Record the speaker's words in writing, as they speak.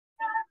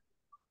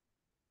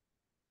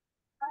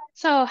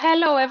So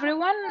hello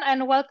everyone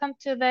and welcome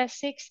to the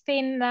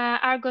 16th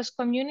Argos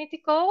community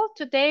call.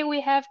 Today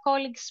we have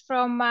colleagues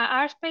from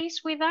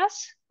RSpace with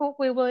us who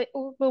we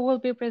will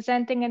be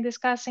presenting and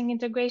discussing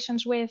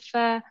integrations with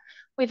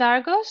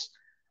Argos.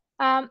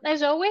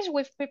 As always,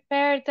 we've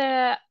prepared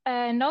a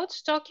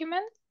notes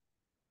document.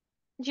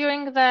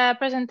 During the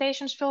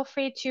presentations, feel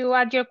free to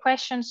add your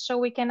questions so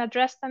we can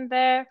address them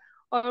there,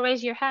 or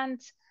raise your hand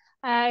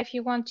if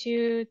you want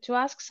to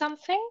ask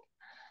something.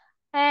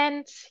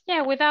 And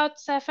yeah, without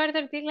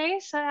further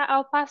delays,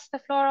 I'll pass the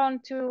floor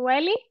on to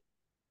Ellie,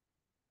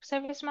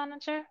 Service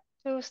Manager,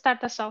 to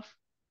start us off.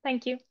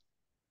 Thank you.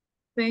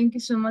 Thank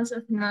you so much,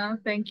 Athena.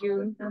 Thank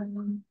you.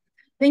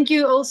 Thank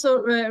you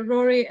also,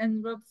 Rory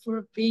and Rob,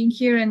 for being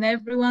here, and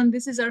everyone.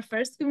 This is our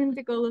first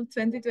community call of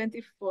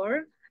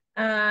 2024.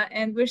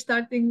 And we're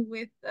starting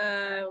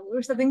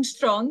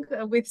strong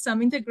with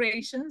some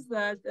integrations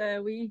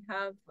that we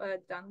have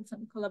done,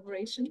 some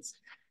collaborations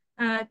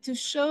to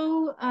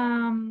show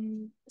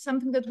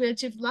something that we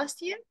achieved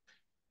last year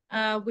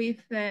with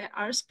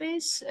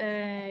RSpace.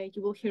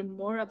 You will hear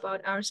more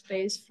about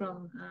RSpace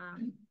from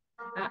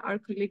our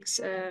colleagues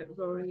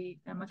Rory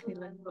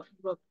McNeil and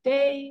Rob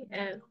Day,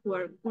 who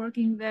are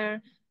working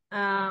there,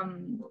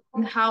 and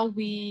how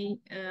we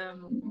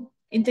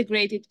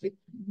integrated with,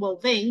 well,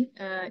 they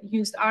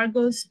used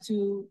Argos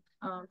to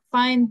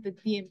find the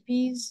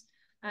DMPs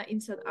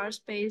inside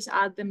RSpace,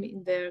 add them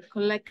in their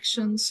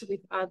collections with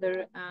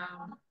other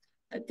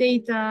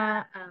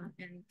data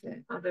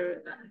and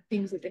other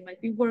things that they might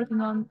be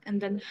working on,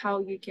 and then how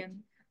you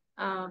can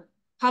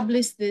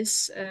publish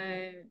this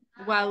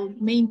while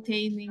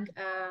maintaining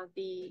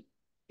the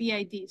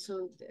PID,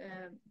 so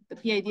the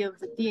PID of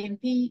the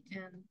DMP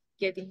and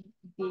getting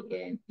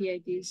the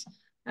PIDs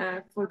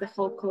for the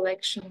whole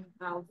collection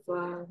of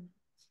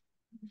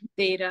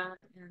data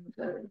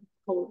and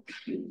code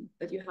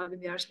that you have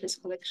in the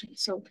RSpace collection.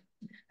 So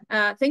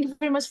thank you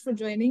very much for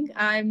joining.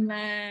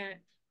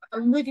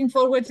 I'm looking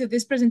forward to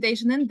this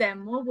presentation and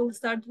demo. We'll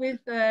start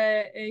with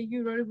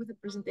you, Rory, with the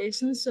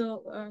presentation.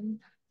 So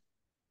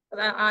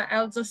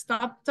I'll just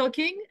stop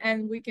talking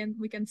and we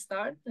can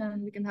start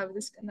and we can have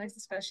this nice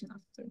discussion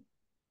after.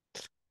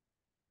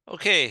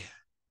 Okay.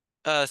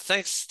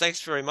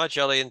 Thanks very much,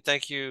 Ellie, and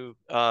thank you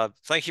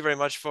very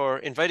much for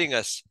inviting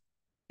us.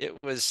 It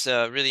was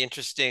really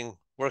interesting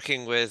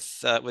working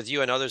with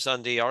you and others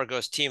on the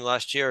Argos team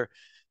last year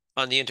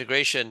on the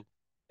integration,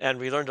 and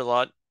we learned a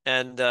lot.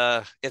 And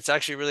it's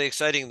actually really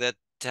exciting to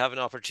have an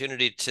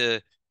opportunity to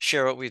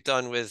share what we've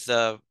done with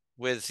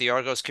the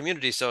Argos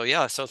community. So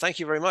yeah, so thank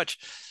you very much.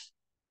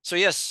 So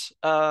yes,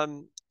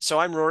 so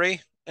I'm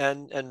Rory,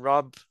 and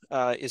Rob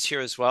is here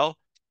as well.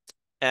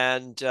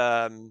 And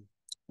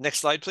next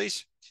slide,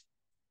 please.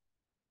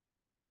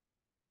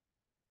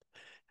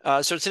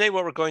 So today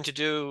what we're going to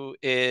do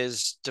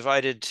is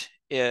divided.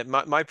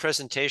 My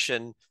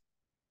presentation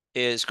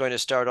is going to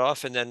start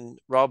off, and then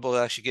Rob will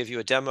actually give you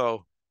a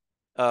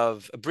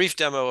brief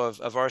demo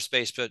of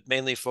RSpace, but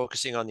mainly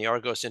focusing on the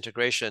Argos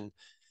integration.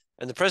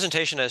 And the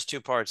presentation has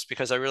two parts,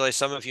 because I realize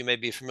some of you may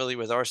be familiar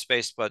with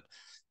RSpace, but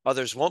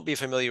others won't be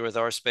familiar with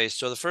RSpace.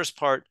 So the first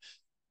part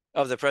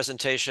of the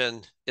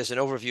presentation is an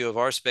overview of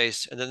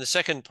RSpace, and then the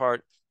second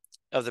part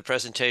of the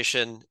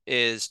presentation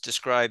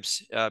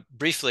describes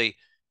briefly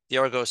the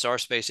Argos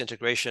RSpace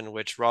integration,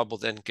 which Rob will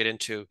then get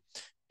into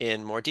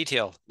in more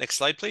detail. Next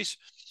slide, please.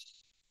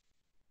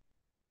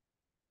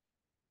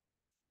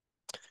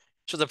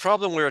 So the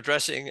problem we're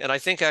addressing, and I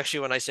think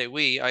actually when I say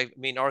we, I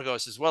mean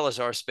Argos as well as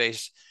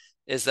RSpace,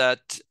 is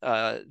that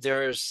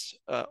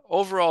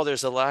overall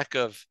there's a lack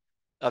of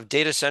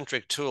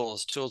data-centric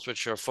tools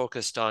which are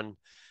focused on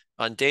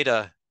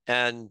data.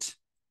 And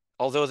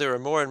although there are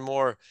more and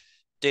more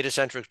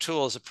data-centric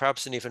tools,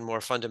 perhaps an even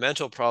more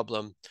fundamental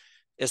problem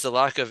is the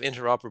lack of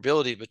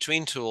interoperability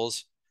between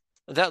tools.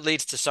 And that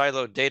leads to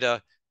siloed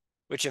data,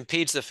 which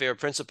impedes the FAIR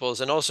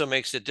principles and also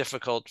makes it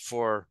difficult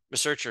for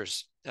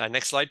researchers.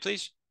 Next slide,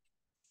 please.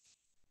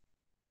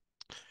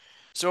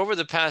 So over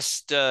the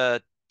past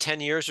 10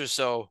 years or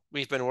so,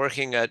 we've been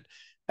working at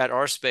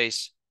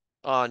RSpace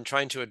on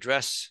trying to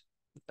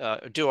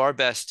do our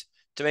best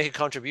to make a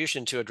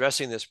contribution to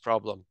addressing this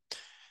problem.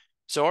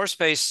 So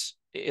RSpace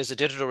is a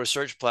digital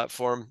research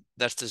platform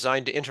that's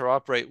designed to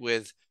interoperate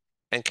with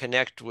and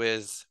connect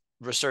with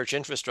research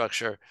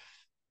infrastructure.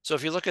 So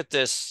if you look at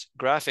this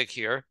graphic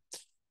here,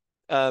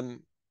 let's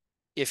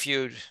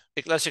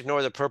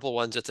ignore the purple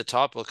ones at the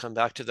top, we'll come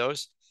back to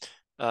those.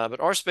 But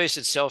RSpace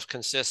itself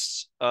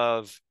consists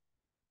of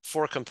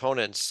 4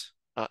 components: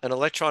 an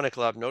electronic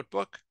lab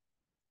notebook,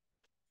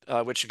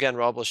 which again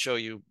Rob will show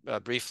you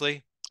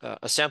briefly,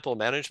 a sample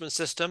management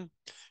system,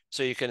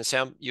 so you can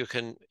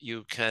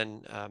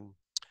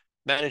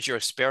manage your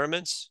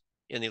experiments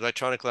in the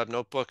electronic lab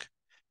notebook.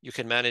 You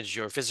can manage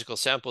your physical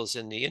samples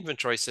in the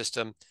inventory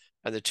system,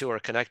 and the two are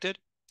connected.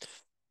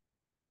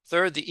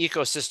 Third, the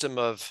ecosystem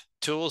of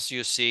tools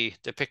you see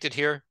depicted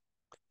here,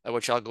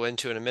 which I'll go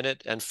into in a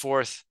minute. And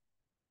fourth,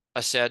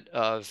 a set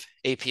of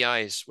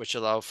APIs which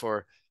allow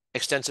for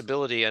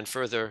extensibility and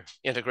further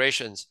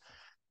integrations.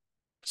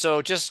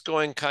 So just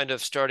going kind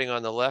of starting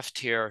on the left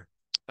here,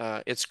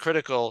 it's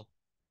critical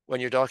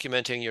when you're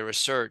documenting your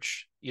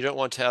research. You don't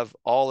want to have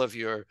all of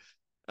your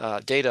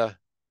data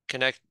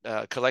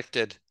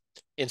collected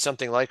in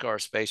something like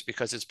RSpace,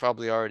 because it's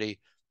probably already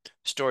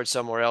stored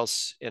somewhere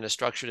else in a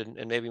structured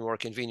and maybe more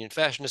convenient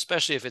fashion,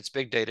 especially if it's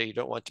big data. You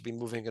don't want to be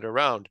moving it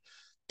around.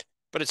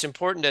 But it's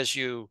important as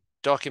you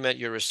document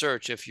your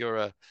research, if you're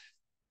a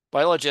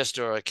biologist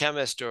or a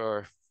chemist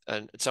or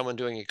someone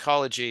doing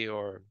ecology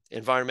or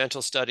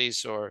environmental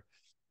studies or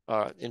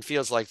in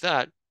fields like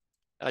that,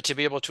 to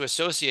be able to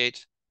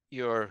associate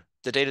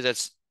the data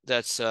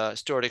that's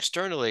stored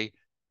externally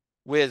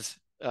with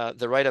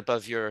the write-up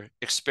of your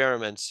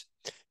experiments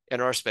in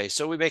RSpace.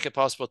 So we make it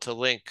possible to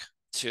link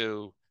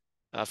to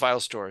file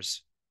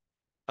stores.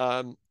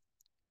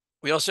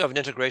 We also have an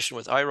integration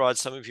with iRods.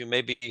 Some of you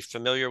may be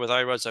familiar with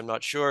iRods, I'm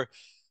not sure.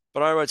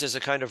 But iRods is a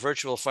kind of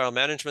virtual file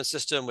management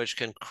system which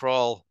can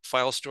crawl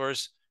file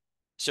stores.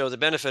 So the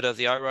benefit of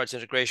the iRods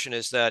integration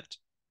is that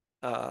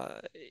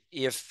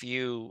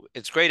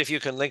it's great if you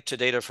can link to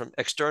data from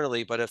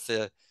externally, but if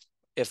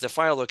the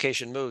file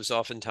location moves,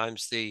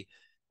 oftentimes the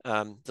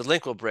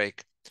link will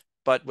break.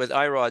 But with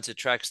iRods, it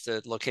tracks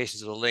the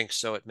locations of the links,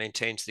 so it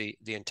maintains the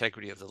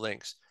integrity of the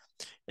links.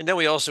 And then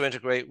we also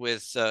integrate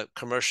with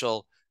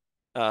commercial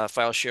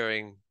file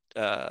sharing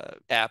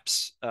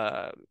apps,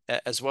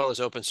 as well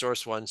as open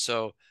source ones.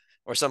 So,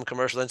 or some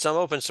commercial and some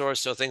open source.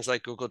 So things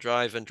like Google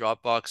Drive and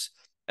Dropbox,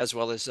 as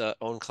well as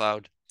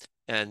OwnCloud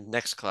and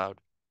Nextcloud.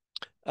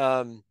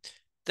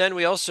 Then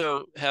we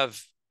also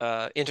have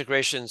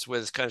integrations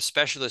with kind of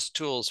specialist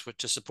tools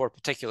to support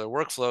particular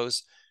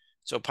workflows.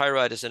 So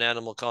PyRide is an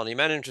animal colony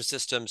management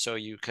system, so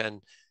you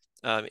can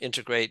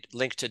integrate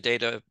link to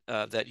data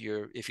that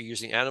if you're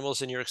using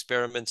animals in your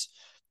experiments.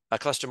 A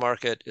cluster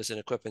market is an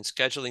equipment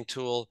scheduling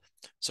tool,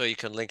 so you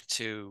can link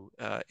to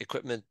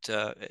equipment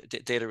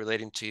data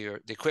relating to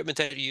the equipment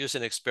that you use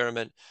in an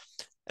experiment.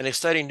 An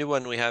exciting new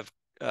one we have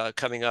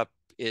coming up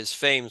is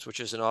FAMES, which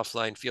is an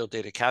offline field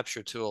data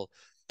capture tool.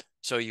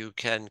 So you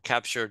can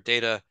capture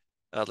data.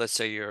 Let's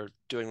say you're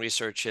doing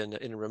research in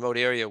a remote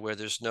area where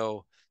there's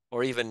no,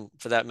 or even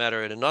for that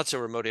matter, in a not so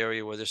remote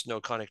area where there's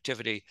no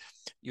connectivity.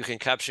 You can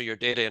capture your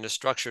data in a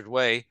structured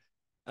way,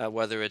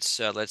 whether it's,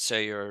 let's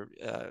say, your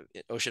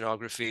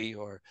oceanography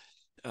or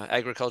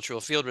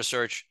agricultural field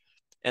research,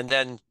 and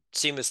then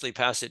seamlessly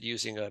pass it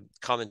using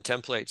common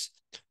templates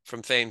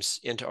from FAMES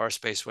into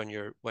RSpace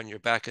when you're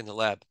back in the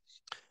lab.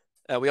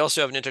 We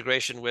also have an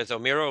integration with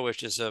Omiro,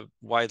 which is a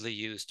widely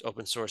used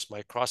open source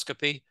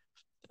microscopy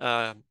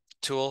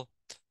tool,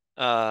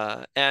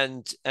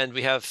 and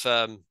we have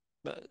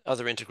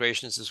other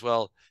integrations as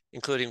well,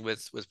 including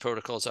with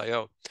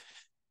Protocols.io.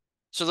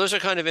 So those are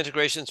kind of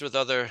integrations with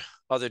other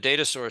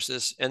data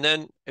sources. And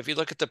then if you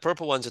look at the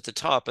purple ones at the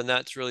top, and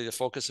that's really the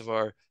focus of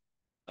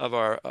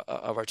our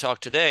talk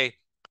today,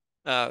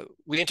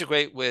 we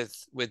integrate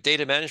with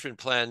data management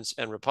plans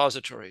and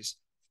repositories.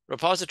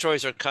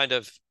 Repositories are kind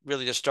of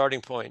really the starting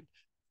point,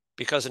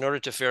 because in order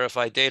to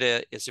verify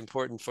data, it's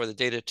important for the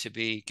data to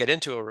get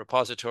into a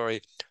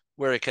repository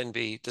where it can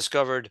be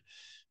discovered,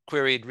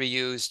 queried,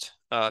 reused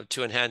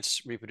to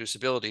enhance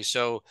reproducibility.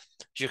 So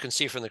as you can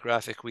see from the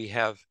graphic, we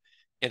have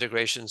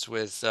integrations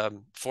with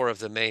 4 of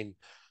the main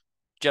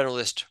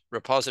generalist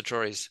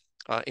repositories,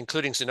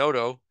 including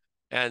Zenodo.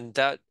 And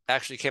that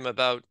actually came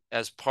about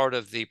as part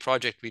of the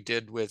project we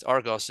did with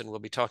ARGOS, and we'll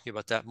be talking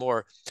about that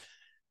more.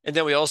 And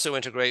then we also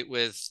integrate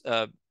with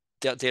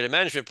data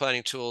management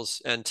planning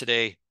tools, and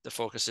today the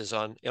focus is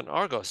on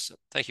ARGOS.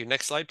 Thank you.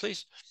 Next slide,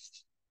 please.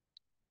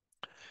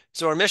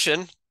 So our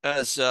mission,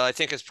 as I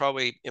think is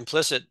probably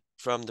implicit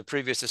from the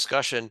previous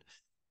discussion,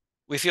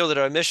 we feel that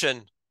our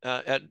mission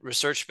at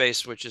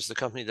ResearchSpace, which is the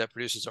company that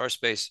produces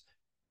RSpace,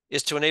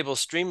 is to enable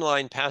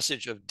streamlined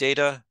passage of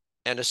data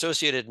and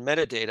associated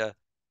metadata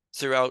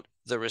throughout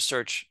the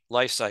research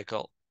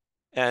lifecycle.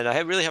 And I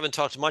really haven't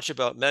talked much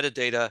about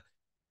metadata,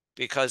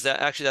 because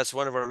that's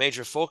one of our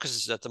major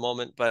focuses at the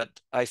moment, but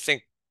I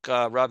think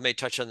Rob may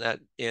touch on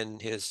that in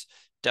his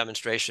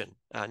demonstration.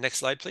 Next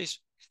slide, please.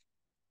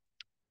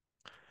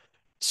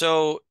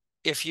 So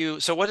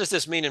what does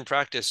this mean in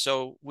practice?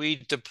 So we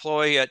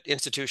deploy at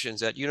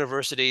institutions, at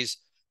universities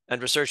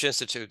and research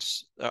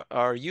institutes.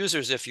 Our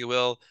users, if you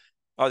will,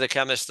 are the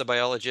chemists, the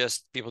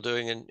biologists, people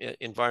doing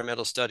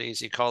environmental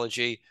studies,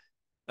 ecology,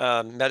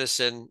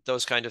 medicine,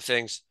 those kind of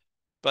things.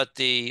 But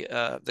the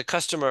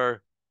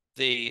customer,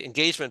 the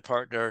engagement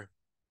partner,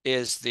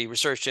 is the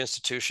research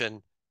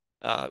institution,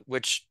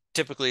 which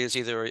typically is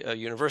either a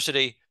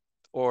university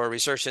or a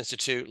research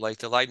institute like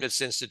the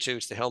Leibniz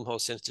Institutes, the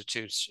Helmholtz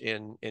Institutes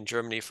in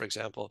Germany, for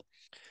example.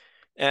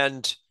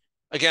 And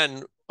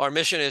again, our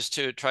mission is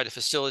to try to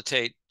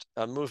facilitate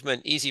a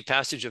movement, easy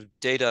passage of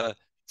data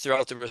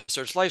throughout the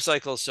research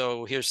lifecycle.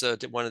 So here's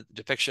one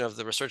depiction of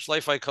the research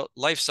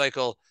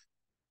lifecycle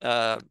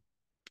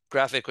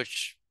graphic,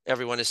 which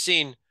everyone has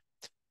seen.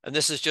 And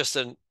this is just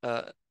an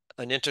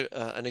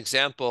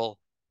example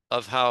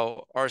of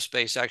how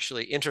RSpace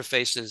actually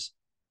interfaces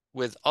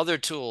with other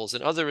tools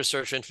and other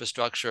research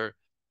infrastructure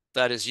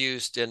that is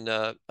used in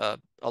a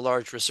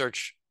large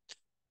research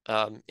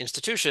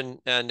institution.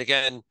 And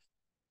again,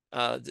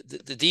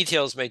 the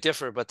details may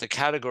differ, but the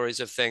categories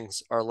of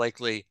things are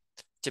likely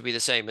to be the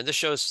same. And this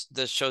shows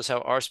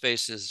how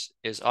RSpace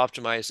is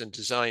optimized and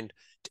designed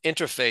to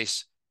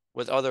interface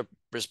with other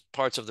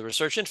parts of the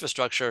research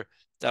infrastructure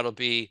that'll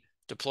be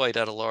deployed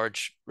at a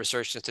large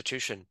research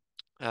institution.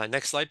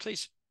 Next slide,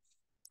 please.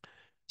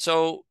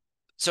 So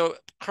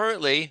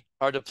currently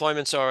our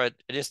deployments are at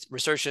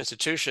research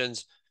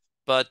institutions,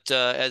 but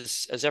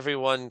as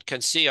everyone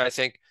can see, I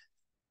think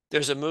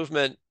there's a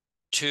movement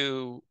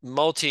to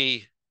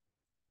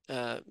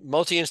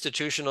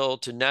multi-institutional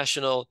to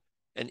national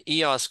and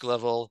EOSC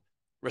level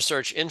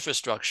research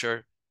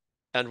infrastructure,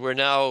 and we're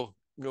now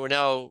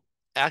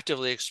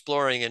actively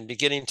exploring and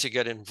beginning to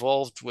get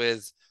involved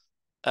with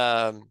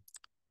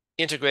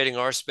integrating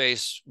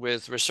RSpace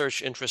with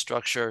research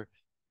infrastructure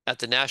at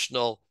the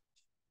national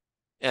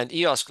and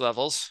EOSC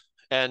levels.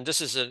 And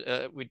this is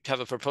we have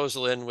a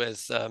proposal in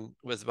with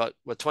about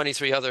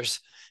 23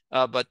 others,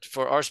 but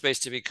for RSpace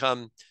to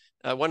become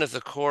one of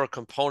the core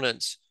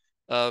components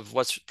of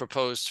what's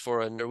proposed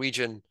for a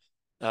Norwegian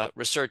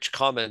research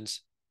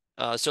commons.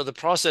 So the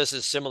process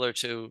is similar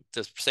to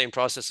the same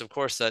process, of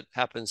course, that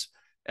happens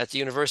at the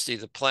university: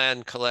 the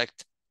plan,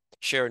 collect,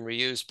 share, and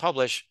reuse,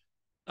 publish.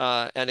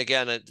 And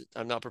again,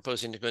 I'm not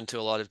proposing to go into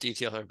a lot of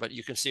detail here, but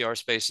you can see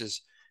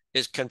RSpace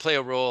can play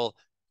a role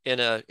in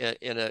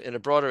a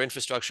broader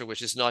infrastructure,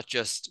 which is not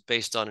just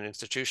based on an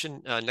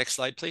institution. Next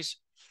slide, please.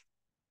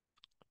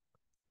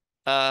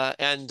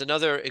 And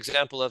another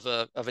example of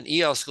an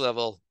EOSC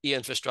level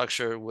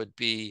e-infrastructure would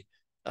be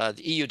the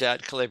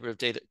EUDAT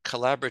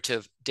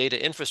collaborative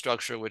data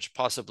infrastructure, which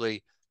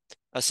possibly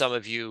some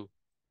of you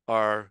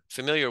are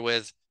familiar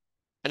with.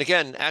 And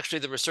again, actually,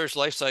 the research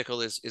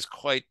lifecycle is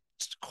quite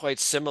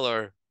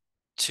similar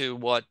to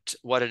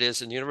what it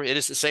is in the university. It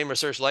is the same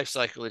research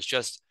lifecycle. It's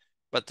just,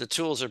 but the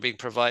tools are being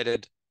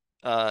provided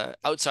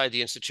outside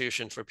the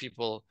institution for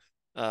people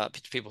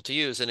to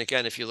use. And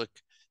again, if you look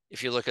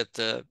at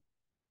the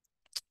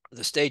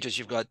stages,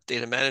 you've got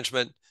data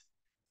management,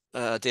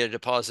 data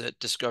deposit,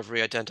 discovery,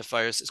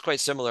 identifiers. It's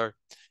quite similar.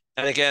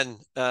 And again,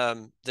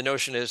 the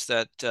notion is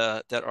that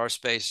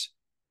RSpace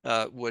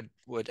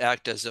would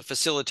act as a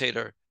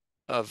facilitator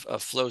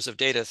of flows of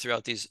data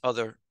throughout these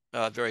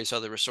various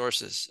other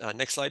resources.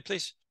 Next slide,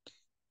 please.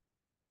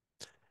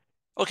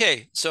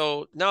 Okay,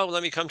 so now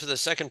let me come to the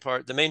second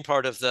part. The main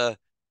part of the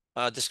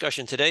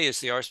discussion today is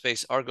the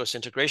RSpace ARGOS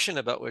integration,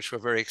 about which we're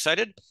very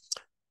excited.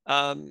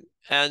 And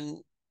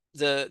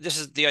this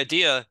is the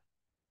idea,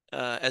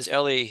 as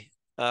Ellie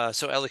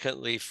so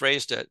eloquently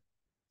phrased it,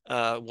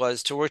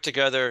 was to work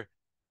together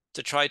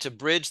to try to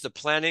bridge the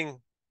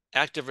planning,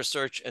 active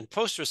research, and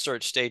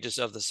post-research stages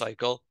of the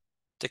cycle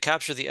to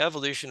capture the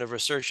evolution of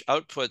research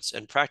outputs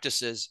and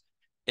practices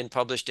in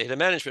published data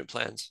management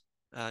plans.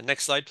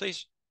 Next slide,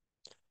 please.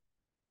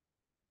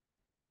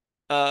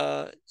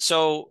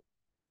 So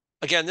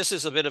again, this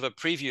is a bit of a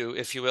preview,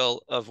 if you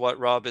will, of what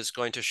Rob is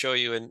going to show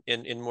you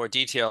in more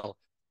detail.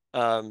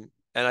 And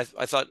I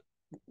thought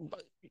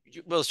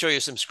we'll show you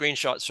some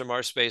screenshots from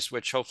RSpace,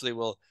 which hopefully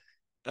will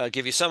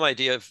give you some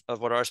idea of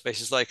what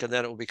RSpace is like, and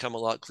then it will become a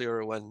lot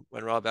clearer when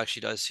Rob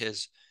actually does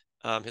his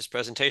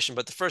presentation.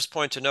 But the first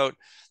point to note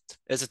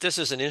is that this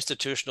is an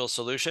institutional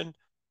solution,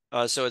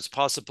 so it's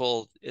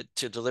possible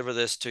to deliver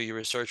this to your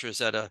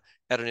researchers at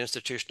an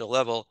institutional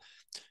level.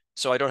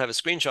 So I don't have a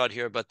screenshot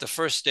here, but the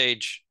first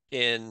stage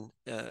in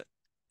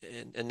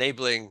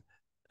enabling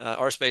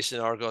RSpace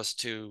and ARGOS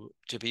to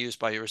be used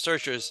by your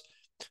researchers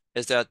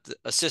is that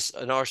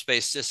an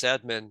RSpace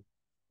sysadmin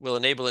will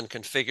enable and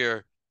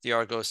configure the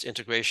ARGOS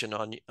integration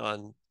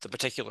on the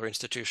particular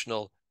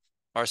institutional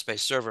RSpace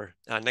server.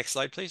 Next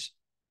slide, please.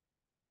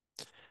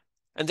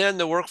 And then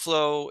the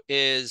workflow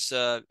is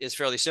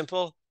fairly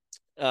simple.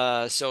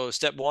 So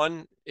step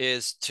one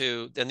is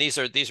and these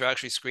are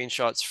actually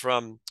screenshots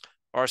from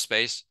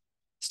RSpace.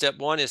 Step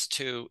one is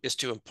to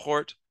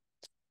import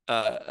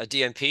a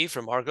DMP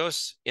from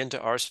ARGOS into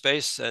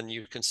RSpace, and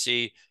you can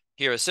see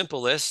here a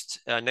simple list.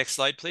 Next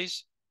slide,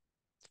 please.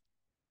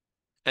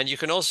 And you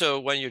can also,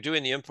 when you're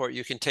doing the import,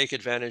 you can take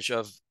advantage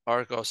of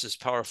ARGOS's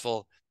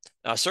powerful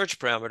search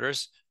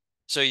parameters.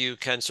 So you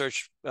can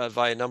search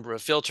via a number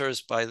of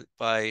filters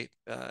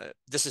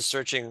this is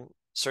searching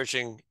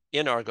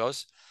in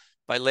ARGOS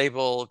by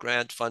label,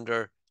 grant,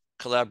 funder,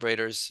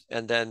 collaborators,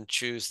 and then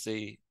choose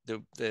the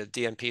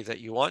DMP that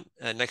you want.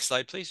 Next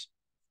slide, please.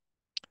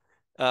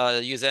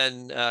 You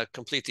then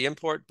complete the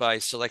import by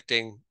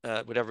selecting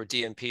whatever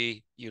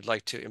DMP you'd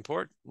like to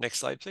import. Next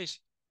slide, please.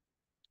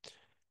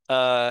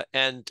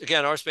 And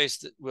again,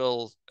 RSpace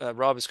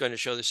Rob is going to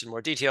show this in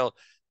more detail,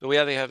 but we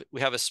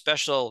have a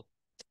special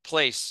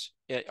place.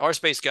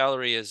 RSpace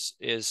Gallery is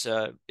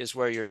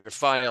where your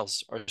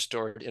files are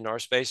stored in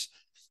RSpace.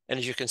 And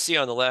as you can see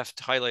on the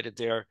left, highlighted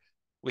there,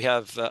 we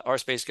have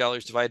RSpace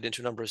Galleries divided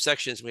into a number of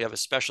sections. We have a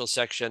special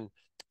section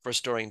for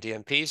storing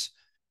DMPs.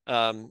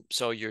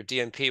 So your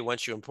DMP,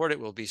 once you import it,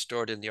 will be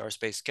stored in the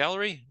RSpace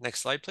Gallery.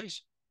 Next slide,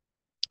 please.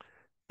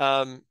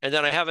 And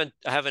then I haven't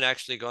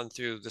actually gone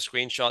through the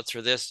screenshots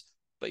for this,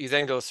 but you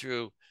then go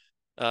through,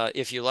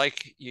 if you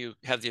like, you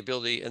have the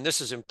ability, and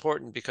this is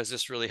important because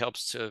this really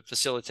helps to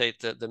facilitate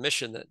the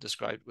mission that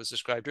was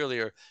described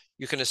earlier.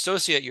 You can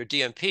associate your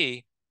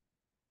DMP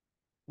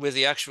with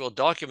the actual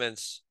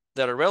documents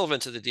that are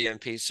relevant to the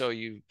DMP. So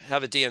you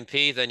have a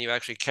DMP, then you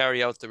actually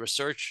carry out the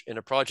research in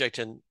a project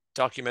and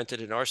document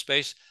it in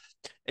RSpace,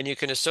 and you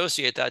can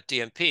associate that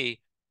DMP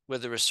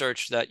with the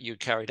research that you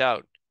carried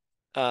out.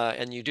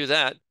 And you do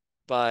that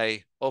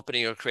by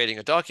opening or creating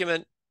a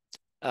document.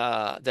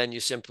 Then you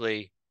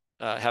simply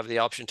have the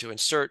option to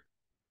insert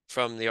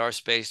from the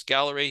RSpace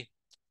gallery,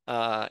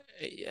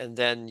 and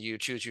then you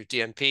choose your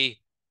DMP,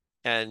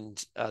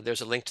 and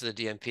there's a link to the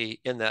DMP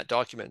in that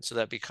document. So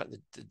that the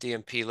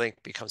DMP link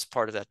becomes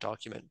part of that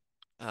document.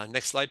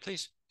 Next slide,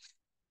 please.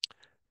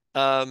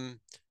 And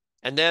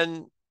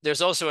then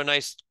there's also a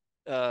nice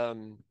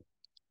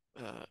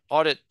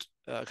audit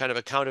kind of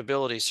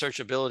accountability,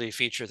 searchability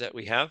feature that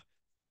we have.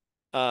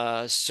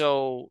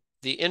 So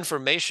the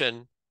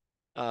information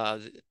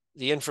about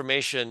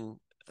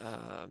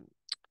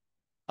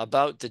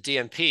the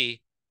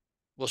DMP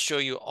will show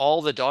you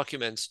all the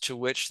documents to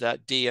which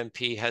that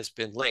DMP has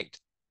been linked.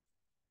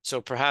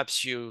 So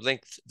perhaps you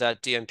linked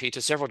that DMP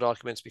to several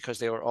documents because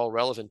they were all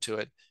relevant to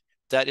it.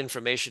 That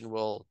information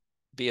will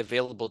be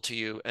available to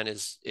you, and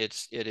it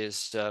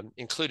is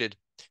included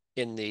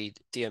in the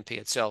DMP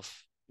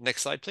itself.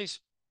 Next slide, please.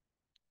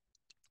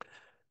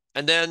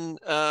 And then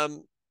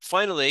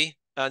finally,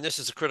 and this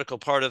is a critical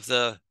part of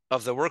the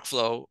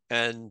workflow,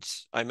 and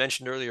I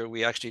mentioned earlier,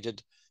 we actually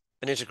did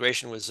an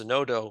integration with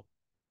Zenodo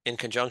in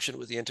conjunction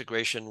with the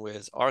integration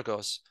with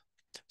Argos.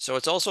 So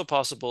it's also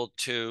possible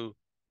to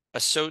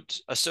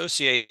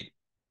associate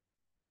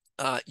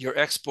your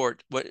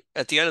export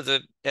at the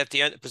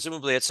end,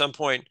 presumably at some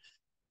point.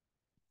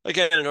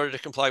 Again, in order to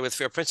comply with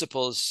FAIR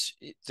principles,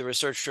 the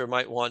researcher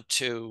might want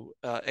to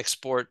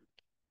export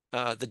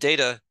the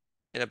data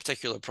in a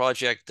particular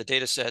project, the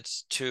data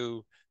sets,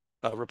 to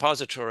a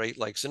repository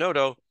like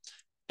Zenodo,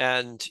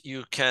 and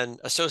you can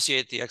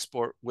associate the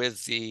export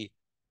with the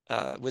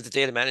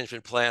data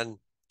management plan.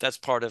 That's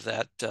part of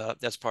that.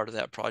 That's part of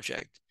that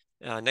project.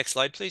 Next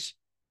slide, please.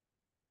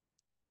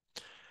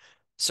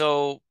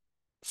 So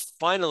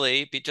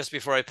finally, just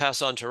before I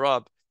pass on to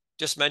Rob,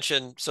 just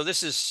mention, so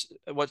this is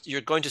what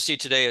you're going to see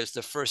today is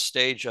the first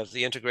stage of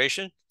the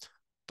integration,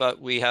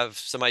 but we have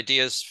some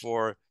ideas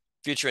for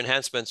future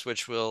enhancements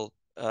which we'll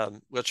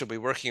be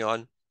working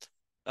on.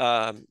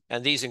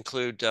 And these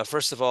include,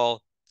 first of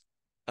all,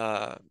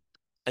 an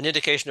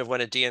indication of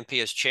when a DMP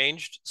has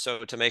changed,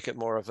 so to make it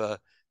more of a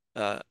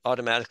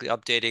automatically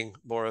updating,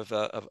 more of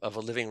a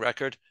living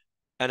record,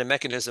 and a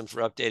mechanism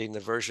for updating the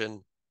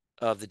version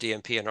of the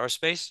DMP in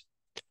RSpace.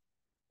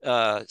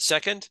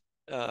 Second,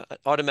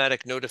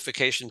 automatic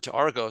notification to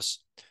Argos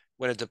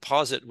when a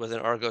deposit with an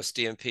Argos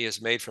DMP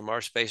is made from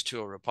RSpace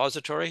to a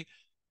repository.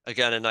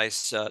 Again, a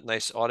nice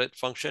audit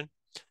function.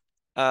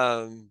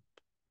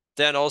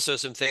 Then also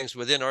some things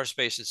within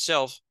RSpace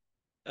itself,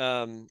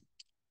 the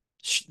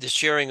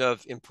sharing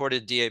of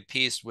imported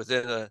DMPs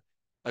within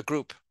a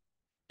group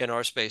in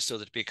RSpace, so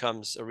that it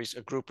becomes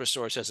a group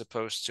resource as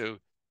opposed to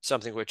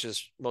something which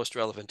is most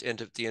relevant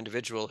to the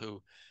individual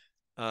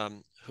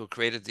who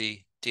created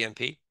the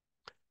DMP.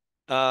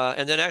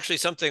 And then actually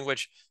something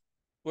which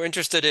we're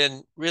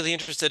really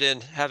interested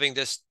in having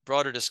this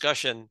broader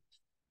discussion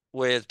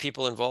with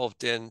people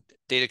involved in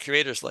data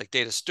curators like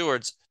data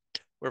stewards.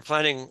 We're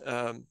planning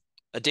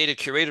a data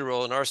curator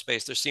role in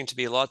RSpace. There seem to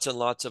be lots and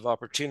lots of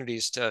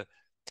opportunities to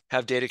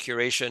have data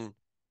curation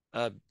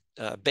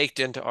baked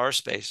into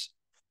RSpace.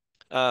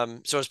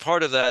 So as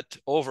part of that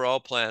overall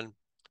plan,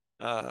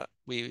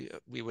 we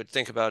would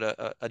think about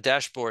a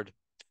dashboard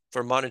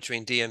for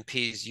monitoring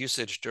DMP's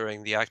usage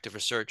during the active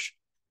research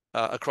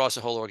across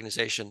the whole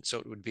organization. So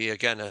it would be,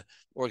 again, an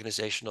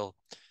organizational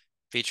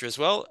feature as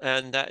well.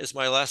 And that is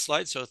my last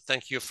slide. So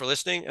thank you for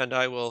listening, and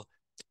I will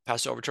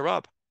pass over to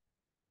Rob.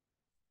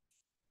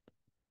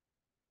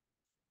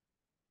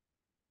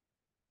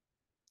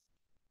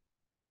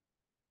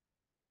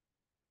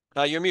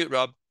 You're mute,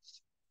 Rob.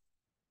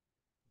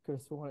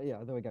 Yeah,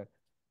 there we go.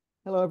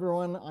 Hello,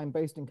 everyone. I'm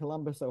based in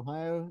Columbus,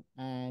 Ohio,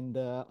 and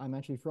I'm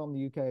actually from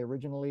the UK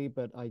originally,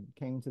 but I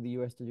came to the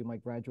US to do my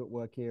graduate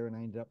work here, and I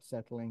ended up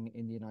settling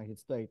in the United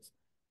States.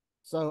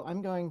 So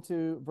I'm going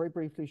to very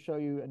briefly show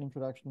you an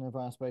introduction of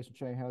RSpace and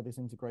show you how this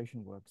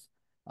integration works.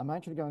 I'm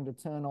actually going to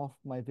turn off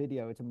my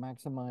video to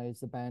maximize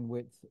the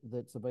bandwidth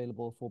that's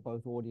available for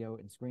both audio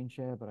and screen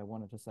share, but I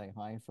wanted to say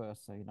hi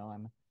first, so you know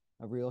I'm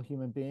a real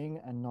human being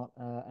and not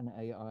an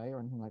AI or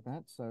anything like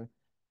that. So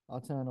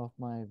I'll turn off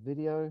my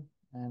video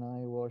and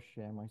I will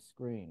share my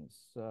screen.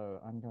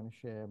 So I'm going to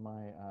share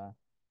my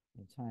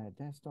entire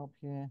desktop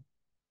here.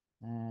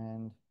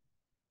 And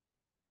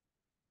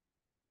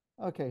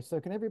okay,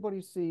 so can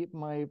everybody see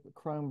my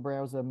Chrome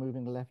browser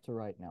moving left to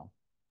right now?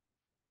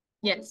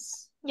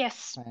 Yes.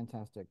 Yes.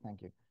 Fantastic,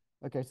 thank you.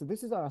 Okay, so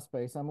this is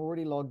RSpace. I'm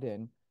already logged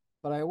in,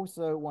 but I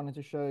also wanted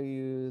to show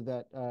you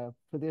that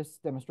for this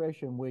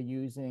demonstration, we're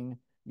using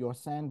your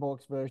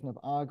sandbox version of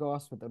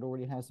Argos that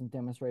already has some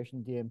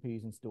demonstration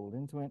DMPs installed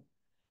into it.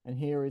 And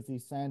here is the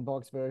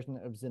sandbox version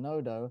of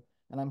Zenodo.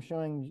 And I'm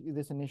showing you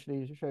this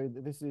initially to show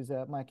that this is,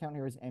 my account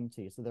here is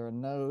empty. So there are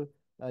no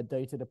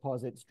data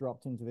deposits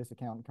dropped into this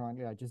account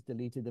currently. I just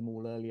deleted them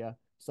all earlier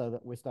so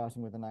that we're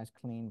starting with a nice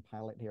clean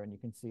palette here. And you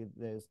can see that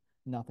there's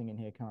nothing in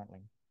here currently.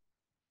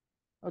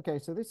 Okay,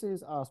 so this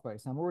is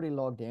RSpace. I'm already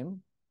logged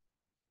in.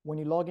 When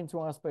you log into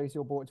RSpace,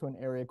 you're brought to an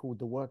area called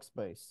the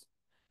workspace.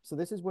 So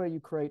this is where you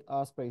create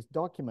RSpace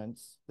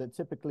documents that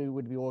typically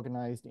would be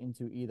organized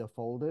into either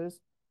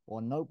folders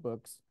or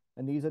notebooks,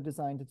 and these are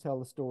designed to tell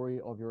the story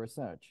of your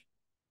research.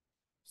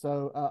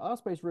 So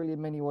RSpace really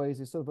in many ways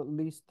is sort of at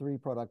least 3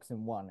 products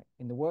in one.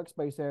 In the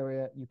workspace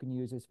area, you can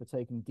use this for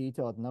taking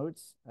detailed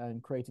notes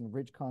and creating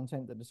rich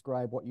content that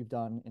describe what you've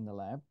done in the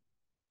lab.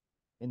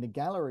 In the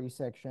gallery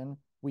section,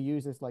 we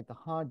use this like the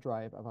hard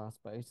drive of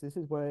RSpace. This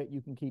is where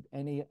you can keep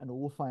any and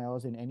all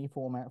files in any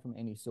format from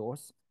any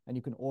source, and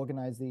you can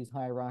organize these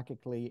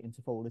hierarchically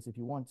into folders if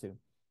you want to.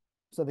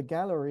 So the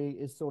gallery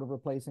is sort of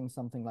replacing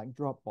something like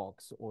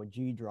Dropbox or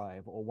G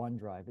Drive or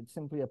OneDrive. It's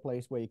simply a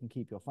place where you can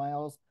keep your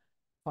files.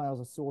 Files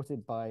are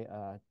sorted by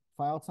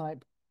file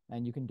type,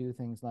 and you can do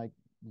things like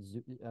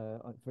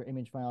for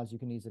image files, you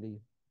can easily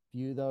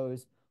view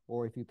those,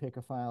 or if you pick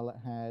a file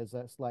that has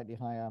a slightly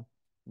higher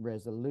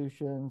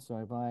resolution. So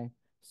if I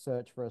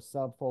search for a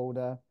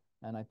subfolder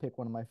and I pick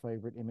one of my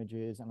favorite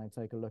images and I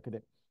take a look at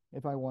it,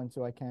 if I want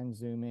to, I can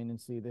zoom in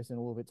and see this in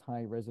all of its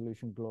high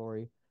resolution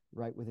glory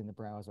right within the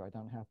browser. I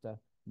don't have to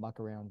muck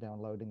around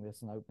downloading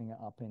this and opening it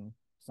up in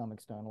some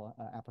external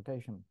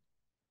application.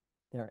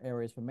 There are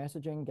areas for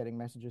messaging, getting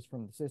messages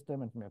from the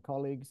system and from your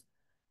colleagues.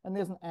 And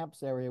there's an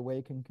apps area where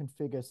you can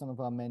configure some of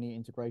our many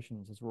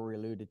integrations, as Rory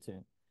alluded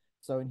to.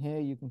 So in here,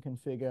 you can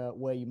configure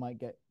where you might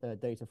get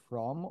data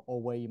from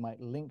or where you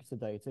might link to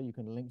data. You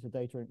can link to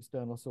data in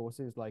external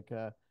sources like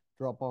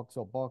Dropbox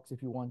or Box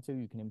if you want to.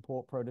 You can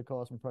import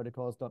protocols from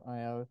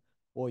protocols.io,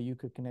 or you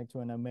could connect to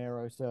an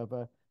Omero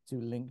server to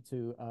link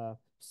to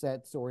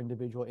sets or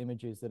individual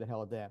images that are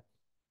held there.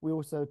 We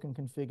also can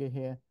configure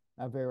here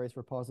our various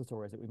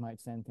repositories that we might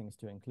send things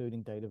to,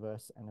 including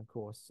Dataverse and, of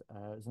course,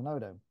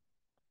 Zenodo.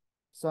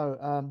 So,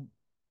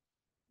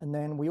 and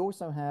then we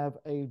also have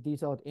a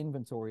detailed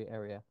inventory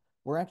area.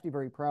 We're actually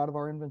very proud of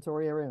our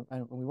inventory area,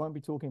 and we won't be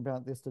talking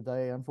about this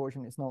today.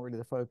 Unfortunately, it's not really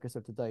the focus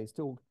of today's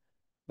talk.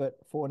 But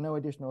for no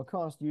additional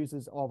cost,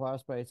 users of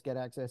RSpace get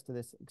access to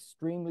this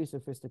extremely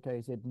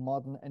sophisticated,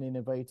 modern, and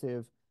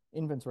innovative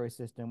inventory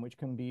system, which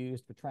can be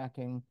used for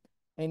tracking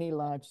any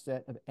large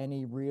set of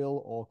any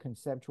real or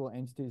conceptual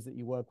entities that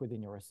you work with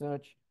in your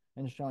research,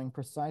 and showing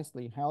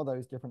precisely how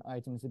those different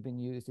items have been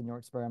used in your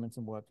experiments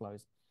and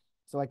workflows.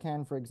 So I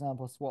can, for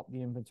example, swap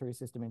the inventory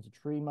system into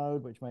tree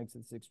mode, which makes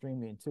it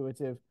extremely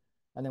intuitive.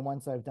 And then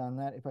once I've done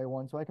that, if I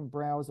want to, I can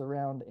browse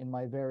around in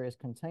my various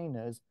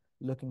containers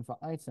looking for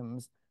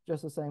items,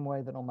 just the same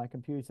way that on my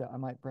computer, I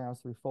might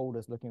browse through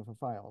folders looking for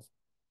files.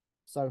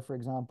 So for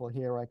example,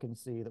 here I can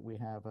see that we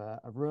have a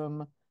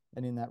room,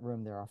 and in that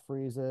room there are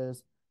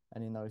freezers,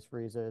 and in those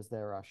freezers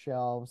there are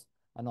shelves,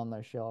 and on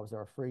those shelves there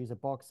are freezer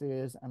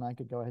boxes, and I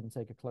could go ahead and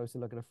take a closer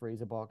look at a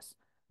freezer box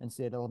and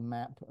see a little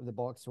map of the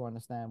box to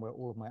understand where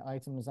all of my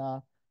items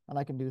are. And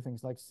I can do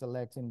things like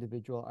select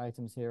individual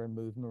items here and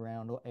move them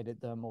around or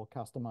edit them or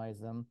customize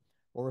them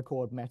or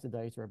record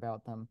metadata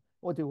about them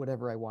or do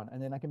whatever I want.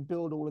 And then I can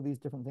build all of these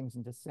different things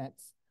into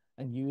sets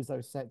and use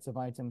those sets of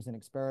items in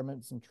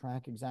experiments and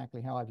track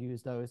exactly how I've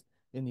used those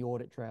in the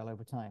audit trail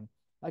over time.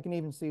 I can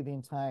even see the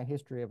entire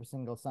history of a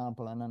single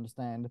sample and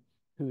understand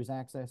who's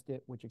accessed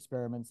it, which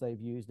experiments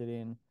they've used it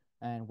in,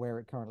 and where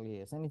it currently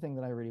is. Anything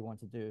that I really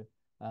want to do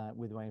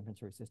with my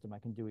inventory system, I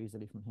can do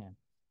easily from here.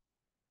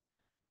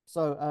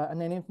 So, and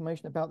then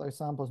information about those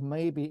samples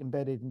may be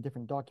embedded in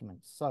different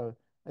documents. So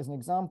as an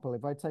example,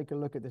 if I take a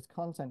look at this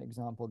content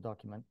example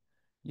document,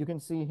 you can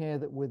see here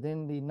that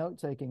within the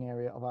note-taking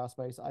area of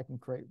RSpace, I can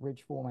create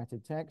rich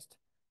formatted text.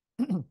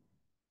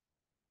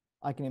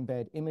 I can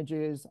embed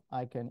images.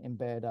 I can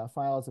embed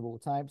files of all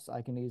types.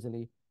 I can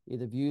easily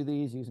either view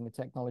these using a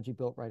technology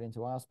built right into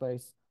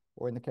RSpace,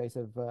 or in the case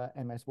of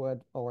MS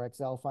Word or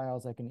Excel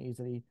files, I can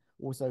easily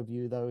also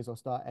view those or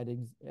start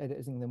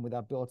editing them with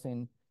our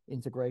built-in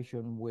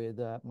integration with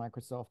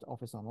Microsoft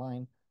Office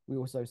Online. We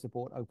also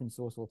support open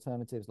source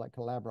alternatives like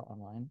Collabora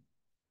Online.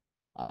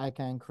 I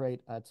can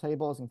create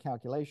tables and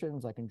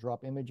calculations. I can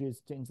drop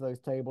images into those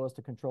tables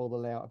to control the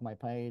layout of my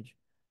page.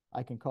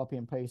 I can copy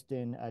and paste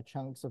in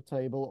chunks of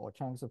table or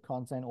chunks of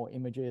content or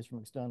images from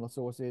external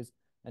sources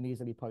and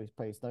easily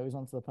paste those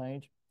onto the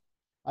page.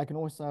 I can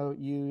also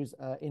use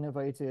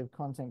innovative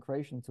content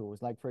creation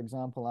tools. Like, for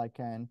example, I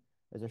can,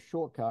 as a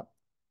shortcut,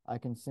 I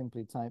can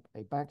simply type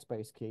a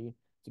backspace key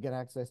to get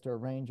access to a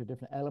range of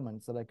different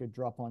elements that I could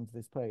drop onto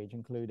this page,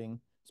 including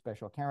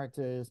special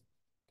characters,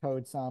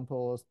 code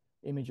samples,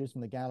 images from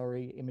the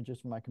gallery,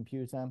 images from my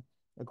computer,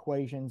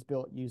 equations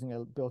built using a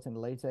built-in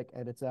LaTeX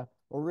editor,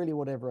 or really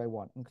whatever I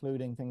want,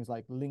 including things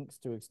like links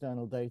to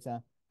external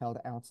data held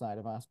outside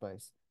of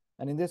RSpace.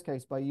 And in this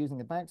case, by using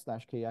the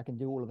backslash key, I can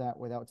do all of that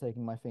without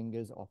taking my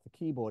fingers off the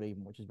keyboard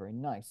even, which is very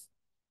nice.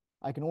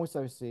 I can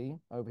also see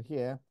over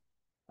here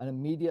an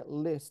immediate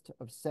list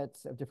of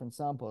sets of different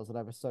samples that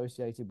I've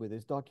associated with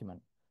this document.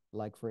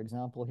 Like, for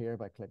example, here,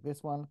 if I click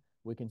this one,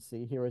 we can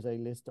see here is a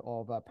list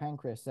of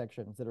pancreas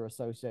sections that are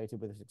associated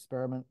with this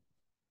experiment.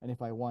 And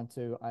if I want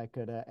to, I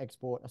could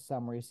export a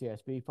summary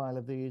CSV file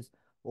of these,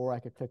 or I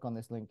could click on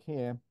this link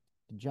here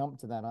to jump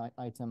to that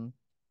item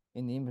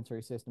in the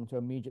inventory system to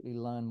immediately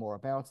learn more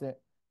about it.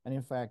 And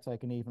in fact, I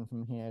can even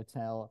from here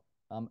tell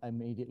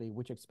immediately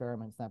which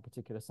experiments that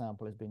particular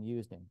sample has been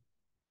used in.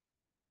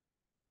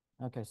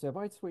 Okay, so if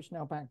I switch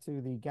now back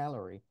to the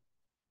gallery.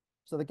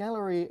 So the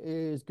gallery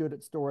is good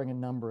at storing a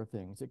number of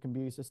things. It can be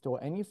used to store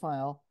any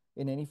file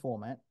in any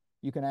format.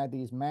 You can add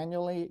these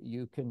manually.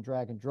 You can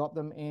drag and drop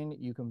them in.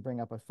 You can bring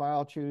up a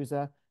file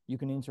chooser. You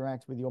can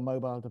interact with your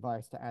mobile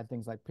device to add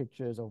things like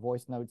pictures or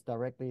voice notes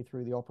directly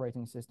through the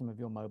operating system of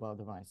your mobile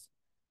device.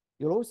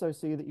 You'll also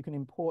see that you can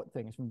import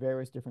things from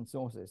various different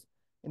sources.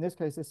 In this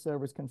case, this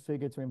server is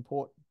configured to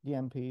import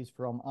DMPs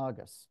from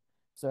Argos.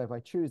 So if I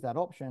choose that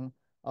option,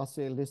 I'll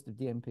see a list of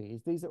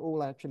DMPs. These are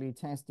all actually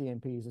test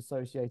DMPs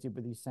associated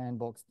with the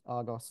sandboxed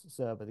Argos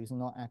server. These are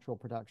not actual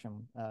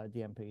production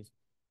DMPs.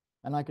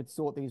 And I could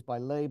sort these by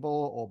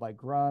label or by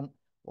grant,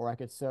 or I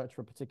could search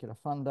for a particular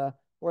funder,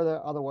 or there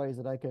are other ways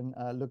that I can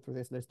look through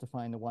this list to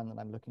find the one that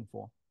I'm looking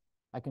for.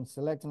 I can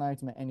select an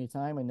item at any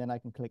time, and then I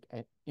can click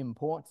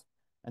import,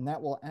 and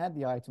that will add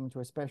the item to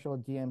a special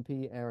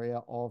DMP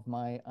area of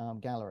my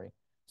gallery.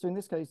 So in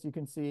this case, you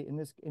can see in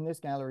this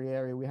gallery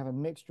area, we have a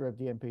mixture of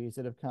DMPs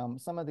that have come.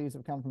 Some of these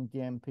have come from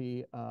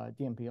DMP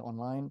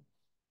Online,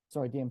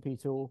 sorry, DMP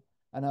tool,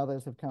 and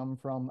others have come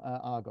from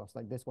Argos.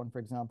 Like this one, for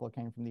example,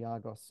 came from the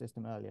Argos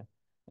system earlier.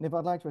 And if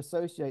I'd like to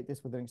associate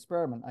this with an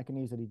experiment, I can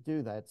easily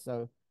do that.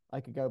 So I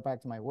could go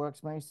back to my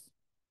workspace.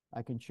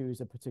 I can choose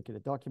a particular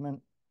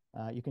document.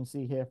 You can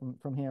see here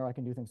from here, I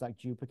can do things like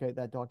duplicate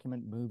that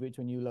document, move it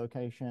to a new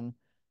location.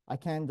 I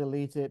can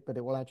delete it, but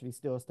it will actually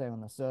still stay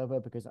on the server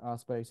because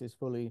RSpace is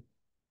fully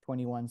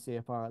 21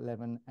 CFR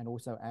 11 and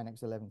also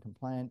Annex 11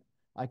 compliant.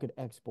 I could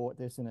export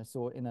this in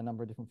a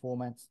number of different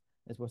formats,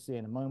 as we'll see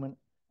in a moment.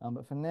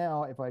 But for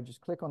now, if I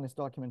just click on this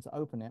document to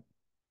open it,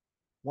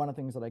 one of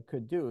the things that I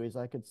could do is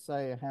I could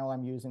say how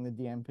I'm using the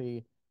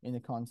DMP in the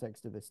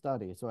context of this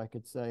study. So I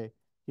could say,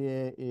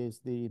 here is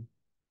the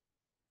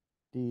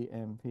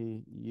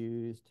DMP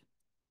used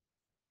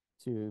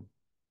to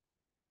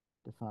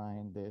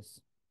define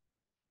this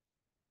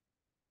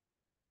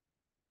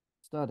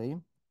study.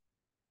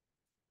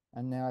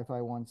 And now if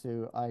I want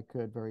to, I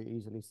could very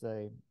easily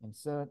say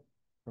insert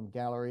from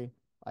gallery.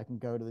 I can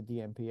go to the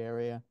DMP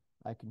area.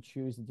 I can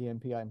choose the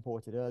DMP I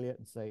imported earlier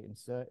and say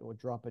insert, or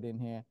drop it in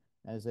here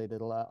as a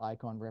little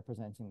icon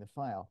representing the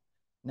file.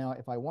 Now,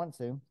 if I want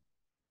to,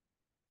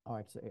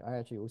 I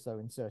actually also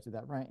inserted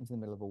that right into the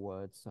middle of a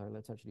word. So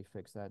let's actually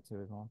fix that too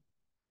as well.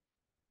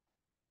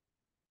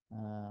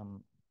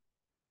 I'll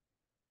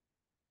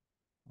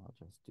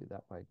just do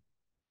that by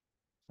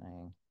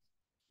saying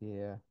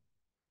here,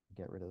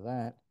 get rid of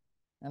that.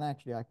 And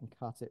actually, I can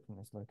cut it from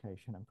this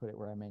location and put it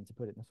where I meant to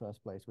put it in the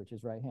first place, which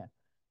is right here.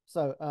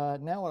 So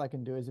now what I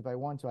can do is if I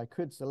want to, I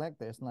could select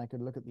this and I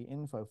could look at the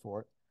info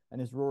for it. And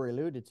as Rory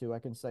alluded to, I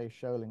can say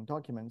show link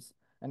documents.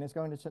 And it's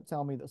going to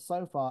tell me that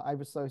so far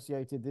I've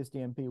associated this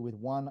DMP with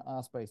one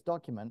RSpace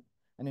document.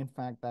 And in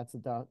fact, that's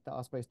the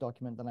RSpace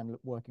document that I'm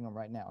working on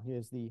right now.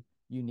 Here's the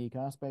unique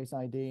RSpace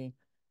ID,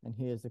 and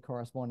here's the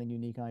corresponding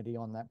unique ID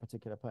on that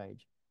particular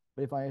page.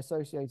 But if I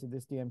associated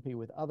this DMP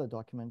with other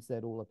documents,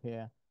 they'd all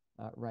appear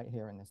right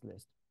here in this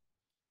list.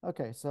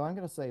 Okay, so I'm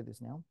going to save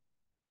this now.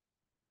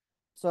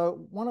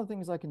 So one of the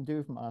things I can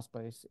do from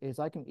RSpace is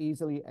I can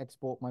easily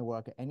export my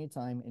work at any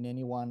time in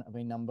any one of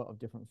a number of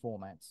different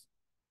formats.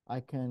 I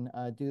can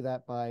do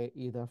that by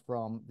either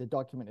from the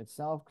document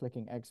itself,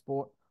 clicking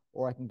export,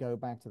 or I can go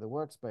back to the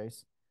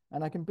workspace,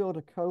 and I can build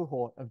a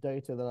cohort of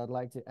data that I'd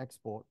like to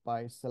export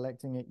by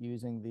selecting it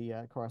using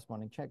the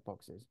corresponding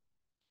checkboxes.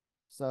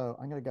 So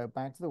I'm going to go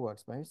back to the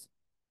workspace.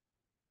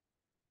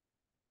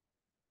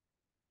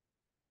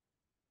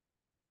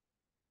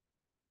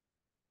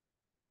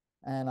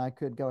 And I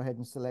could go ahead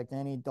and select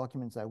any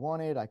documents I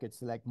wanted. I could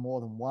select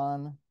more than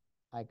one.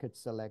 I could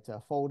select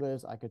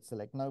folders. I could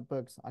select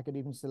notebooks. I could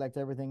even select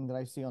everything that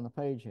I see on the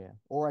page here.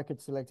 Or I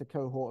could select a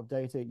cohort of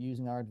data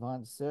using our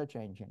advanced search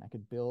engine. I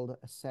could build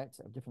a set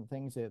of different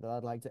things here that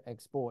I'd like to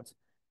export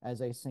as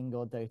a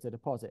single data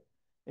deposit.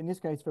 In this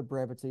case, for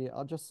brevity,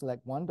 I'll just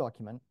select one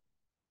document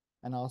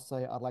and I'll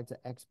say I'd like to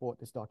export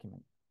this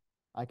document.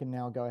 I can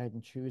now go ahead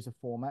and choose a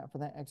format for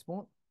that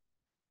export.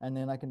 And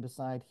then I can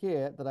decide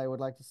here that I would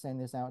like to send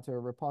this out to a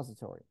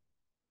repository.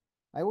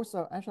 I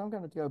also, actually, I'm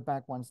going to go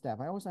back one step.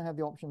 I also have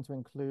the option to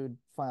include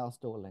file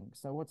store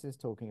links. So what's this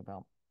talking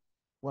about?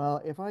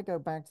 Well, if I go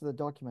back to the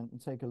document and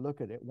take a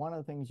look at it, one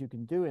of the things you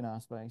can do in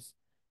RSpace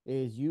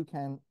is you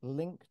can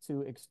link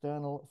to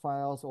external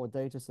files or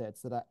data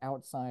sets that are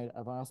outside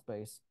of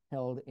RSpace,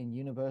 held in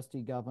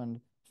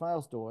university-governed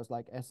file stores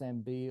like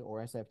SMB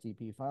or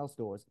SFTP file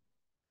stores.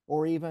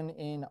 or even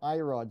in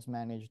IROD's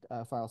managed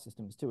file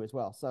systems too as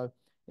well. So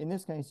in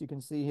this case, you can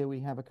see here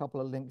we have a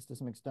couple of links to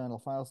some external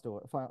files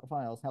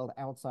held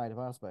outside of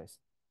RSpace.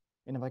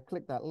 And if I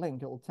click that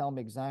link, it will tell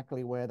me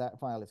exactly where that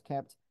file is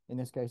kept. In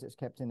this case, it's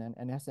kept in an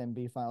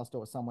SMB file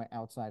store somewhere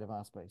outside of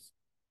RSpace.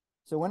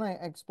 So when I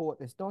export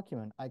this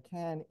document, I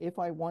can, if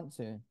I want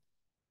to,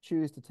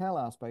 choose to tell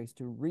RSpace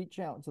to reach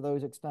out to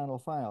those external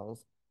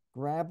files,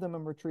 grab them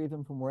and retrieve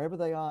them from wherever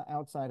they are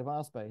outside of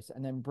RSpace,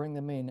 and then bring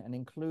them in and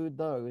include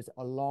those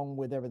along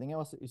with everything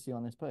else that you see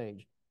on this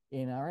page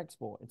in our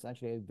export. It's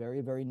actually a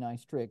very, very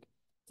nice trick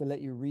to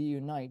let you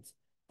reunite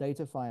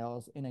data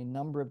files in a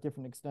number of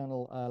different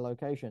external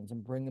locations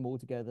and bring them all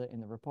together in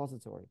the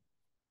repository.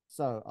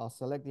 So I'll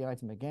select the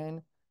item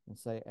again and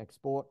say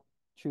export,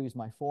 choose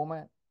my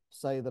format,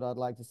 say that I'd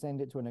like to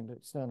send it to an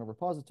external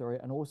repository,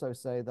 and also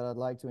say that I'd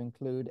like to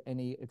include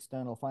any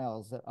external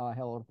files that are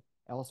held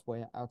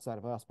elsewhere outside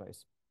of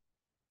RSpace.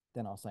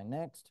 Then I'll say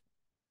next.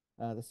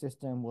 The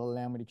system will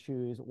allow me to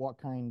choose what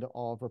kind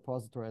of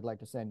repository I'd like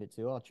to send it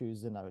to. I'll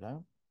choose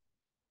Zenodo.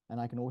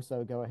 And I can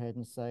also go ahead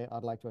and say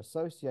I'd like to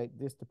associate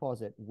this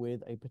deposit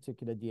with a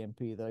particular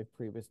DMP that I've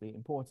previously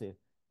imported.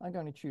 I'm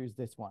going to choose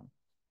this one.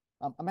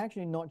 I'm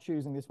actually not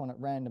choosing this one at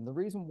random. The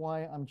reason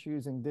why I'm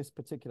choosing this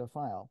particular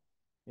file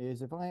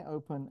is if I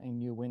open a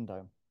new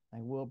window, I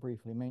will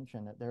briefly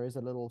mention that there is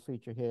a little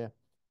feature here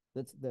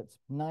that's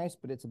nice,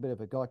 but it's a bit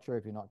of a gotcha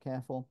if you're not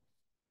careful.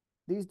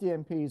 These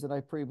DMPs that I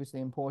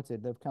previously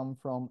imported, they've come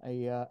from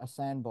a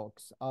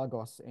sandbox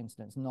ARGOS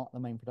instance, not the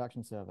main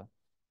production server.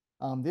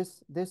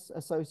 This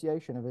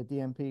association of a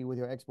DMP with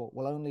your export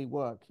will only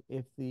work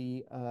if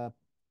the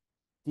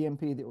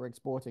DMP that we're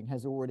exporting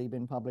has already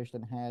been published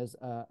and has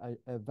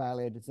a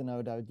valid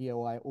Zenodo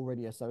DOI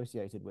already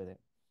associated with it.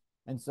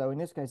 And so in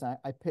this case,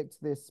 I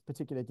picked this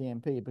particular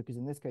DMP because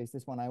in this case,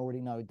 this one I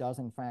already know does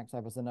in fact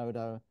have a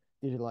Zenodo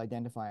digital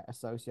identifier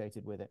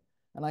associated with it.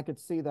 And I could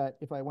see that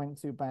if I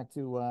went back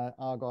to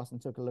Argos and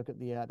took a look at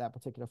the that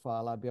particular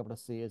file, I'd be able to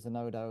see a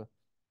Zenodo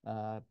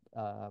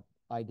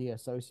ID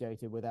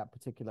associated with that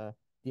particular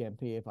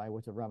DMP if I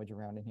were to rummage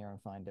around in here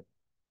and find it.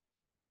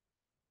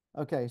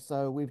 Okay,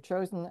 so we've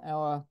chosen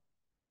our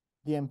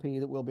DMP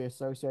that we'll be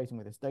associating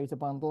with this data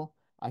bundle.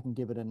 I can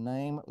give it a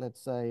name.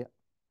 Let's say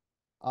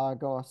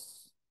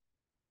Argos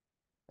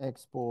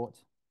export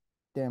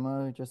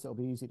demo, just so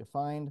it'll be easy to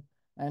find.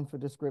 And for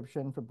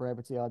description, for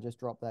brevity, I'll just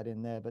drop that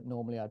in there, but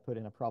normally I'd put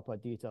in a proper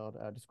detailed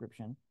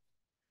description.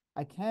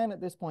 I can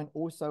at this point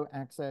also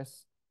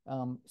access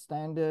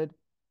standard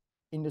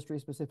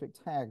industry-specific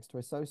tags to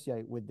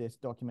associate with this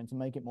document to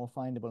make it more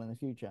findable in the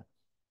future.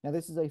 Now,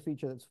 this is a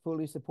feature that's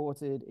fully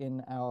supported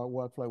in our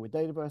workflow with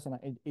Dataverse,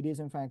 and it is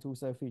in fact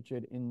also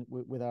featured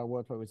with our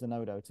workflow with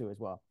Zenodo too as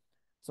well.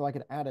 So I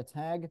could add a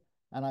tag,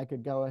 and I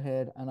could go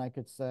ahead and I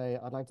could say,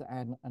 I'd like to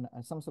add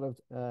some sort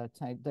of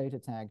data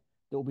tag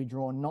that will be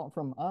drawn not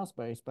from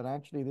RSpace, but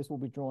actually this will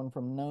be drawn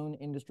from known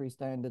industry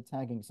standard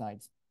tagging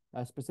sites,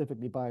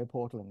 specifically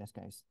BioPortal in this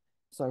case.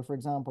 So for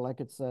example, I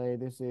could say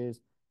this is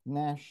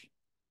NASH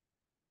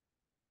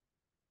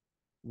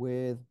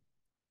with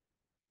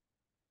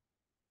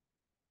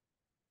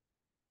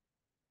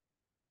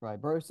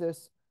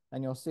fibrosis,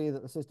 and you'll see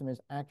that the system is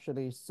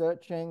actually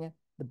searching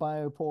the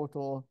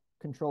BioPortal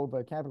controlled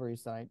vocabulary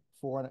site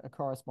for a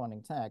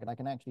corresponding tag, and I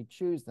can actually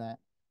choose that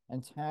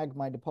and tag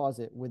my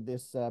deposit with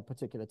this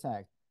particular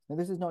tag. Now,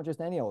 this is not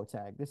just any old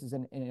tag. This is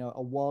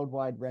a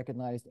worldwide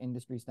recognized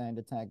industry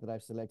standard tag that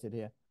I've selected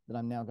here that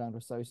I'm now going to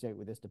associate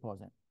with this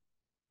deposit.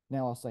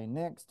 Now I'll say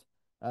next.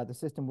 The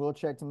system will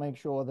check to make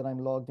sure that I'm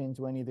logged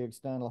into any of the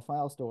external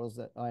file stores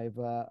that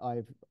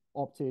I've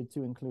opted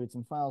to include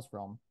some files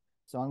from.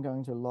 So I'm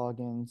going to log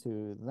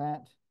into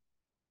that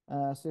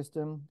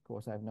system. Of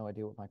course, I have no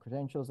idea what my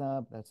credentials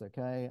are, but that's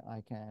okay.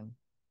 I can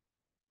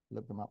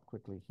look them up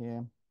quickly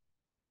here.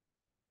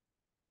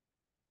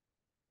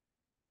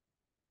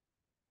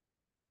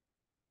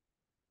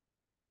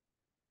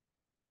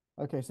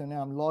 Okay, so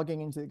now I'm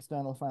logging into the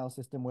external file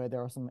system where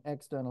there are some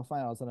external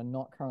files that are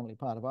not currently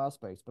part of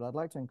RSpace, but I'd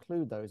like to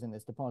include those in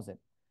this deposit.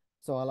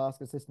 So I'll ask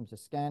the system to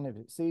scan if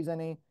it sees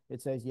any.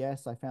 It says,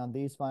 yes, I found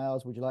these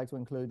files. Would you like to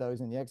include those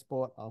in the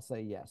export? I'll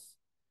say yes.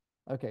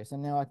 Okay, so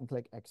now I can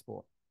click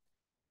export.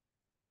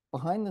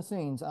 Behind the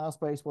scenes,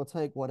 RSpace will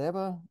take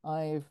whatever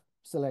I've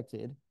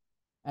selected,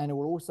 and it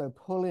will also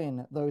pull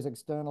in those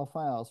external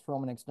files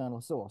from an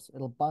external source.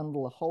 It'll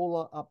bundle a whole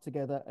lot up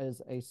together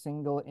as a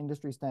single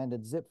industry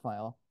standard zip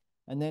file,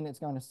 and then it's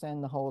going to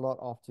send the whole lot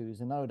off to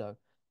Zenodo.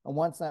 And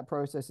once that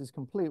process is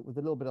complete, with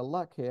a little bit of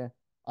luck here,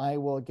 I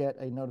will get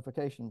a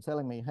notification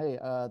telling me, hey,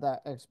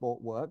 that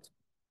export worked.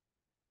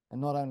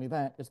 And not only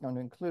that, it's going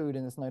to include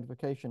in this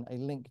notification a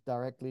link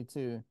directly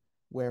to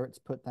where it's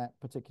put that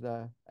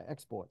particular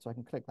export. So I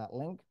can click that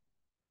link,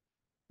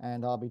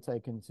 and I'll be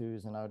taken to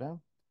Zenodo.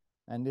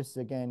 And this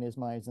again is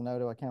my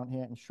Zenodo account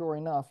here. And sure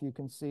enough, you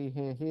can see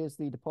here, here's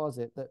the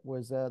deposit that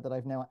was that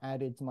I've now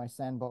added to my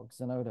sandbox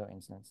Zenodo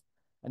instance.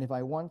 And if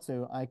I want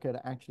to, I could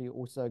actually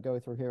also go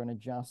through here and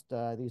adjust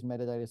these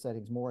metadata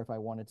settings more if I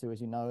wanted to. As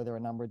you know, there are a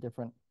number of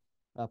different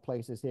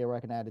places here where I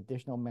can add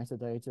additional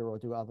metadata or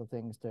do other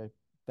things to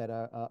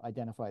better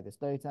identify this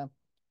data.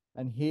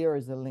 And here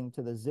is a link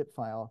to the zip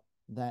file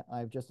that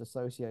I've just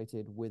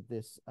associated with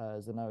this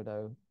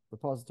Zenodo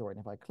repository.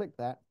 And if I click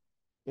that,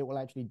 it will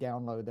actually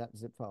download that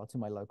zip file to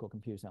my local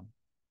computer.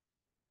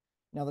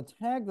 Now, the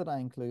tag that I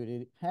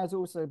included has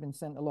also been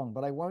sent along,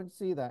 but I won't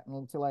see that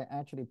until I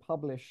actually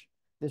publish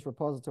this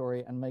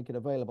repository and make it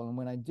available. And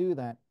when I do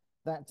that,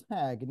 that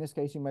tag, in this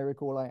case, you may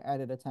recall I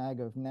added a tag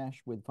of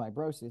NASH with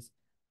fibrosis,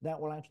 that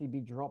will actually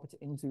be dropped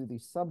into the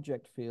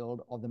subject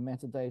field of the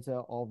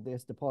metadata of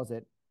this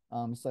deposit,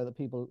 so that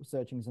people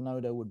searching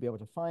Zenodo would be able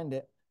to find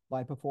it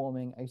by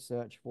performing a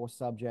search for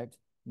subject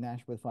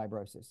NASH with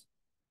fibrosis.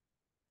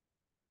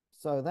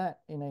 So that,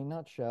 in a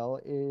nutshell,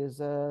 is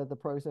the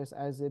process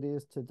as it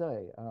is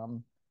today.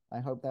 I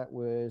hope that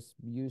was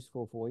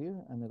useful for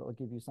you and that it'll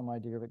give you some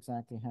idea of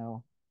exactly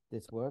how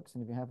this works.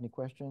 And if you have any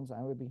questions,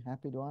 I would be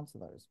happy to answer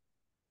those.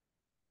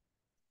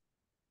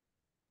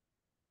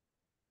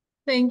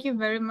 Thank you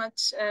very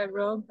much,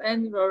 Rob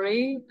and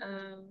Rory,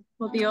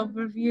 for the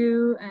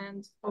overview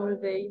and for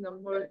the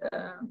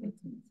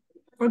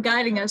for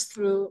guiding us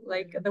through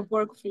like the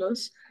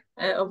workflows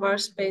of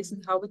RSpace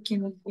and how we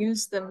can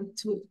use them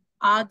to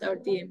add our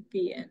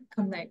DMP and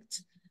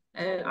connect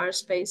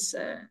RSpace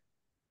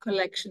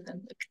collection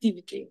and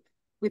activity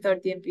with our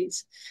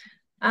DMPs.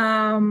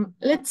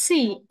 Let's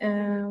see.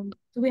 Do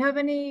we have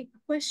any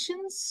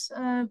questions?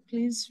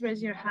 Please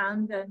raise your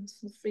hand and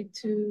feel free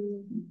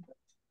to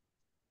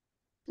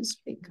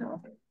speak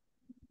up.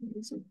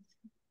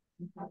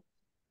 I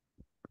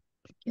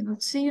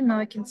cannot see you now.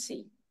 I can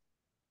see.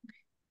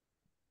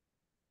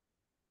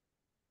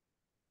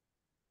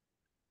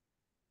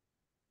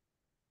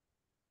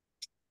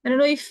 I don't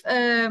know if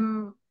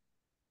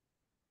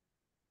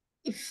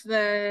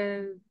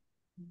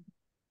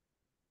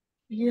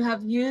you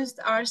have used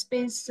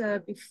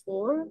RSpace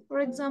before,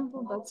 for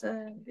example. That's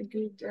a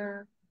good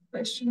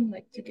question,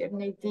 like to get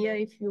an idea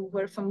if you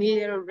were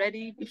familiar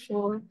already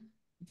before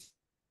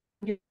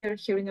you're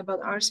hearing about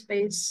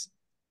RSpace.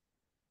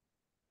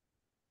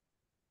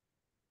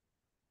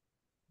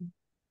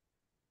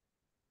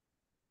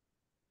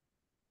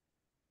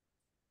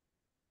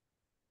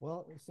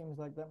 Well, it seems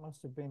like that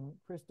must have been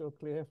crystal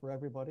clear for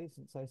everybody,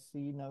 since I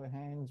see no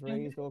hands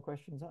raised or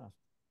questions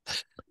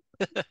asked.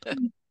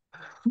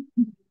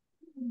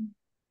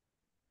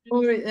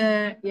 Or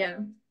yeah.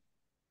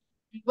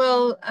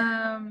 Well,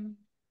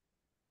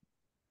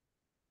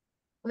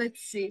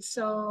 let's see.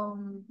 So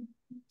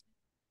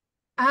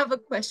I have a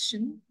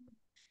question.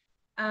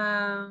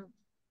 I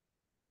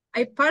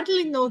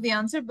partly know the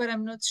answer, but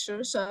I'm not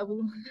sure, so I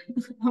will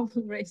I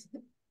will raise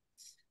it.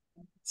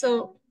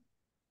 So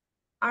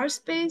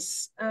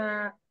RSpace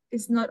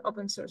is not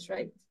open source,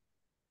 right?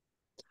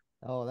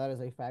 Oh, that is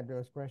a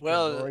fabulous question.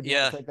 Well, Rory, do you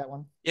yeah. want to take that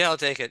one? Yeah, I'll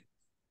take it.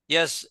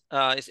 Yes,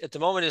 at the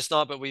moment it's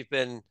not, but we've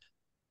been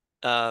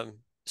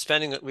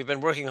we've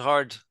been working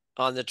hard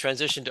on the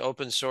transition to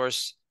open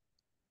source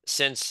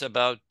since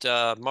about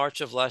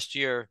March of last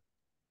year,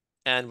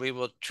 and we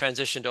will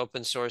transition to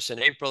open source in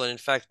April. And in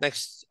fact,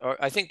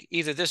 I think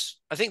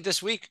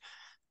this week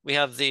we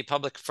have the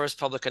first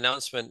public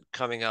announcement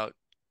coming out.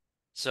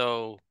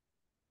 So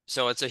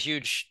it's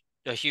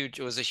it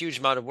was a huge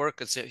amount of work.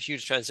 It's a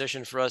huge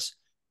transition for us,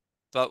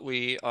 but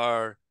we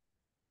are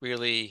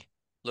really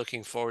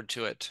looking forward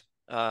to it.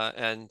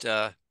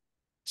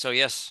 So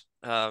yes,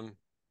 and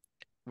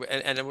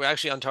we're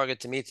actually on target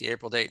to meet the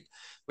April date,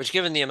 which,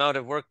 given the amount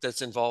of work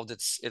that's involved,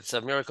 it's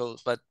a miracle.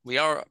 But we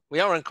are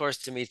on course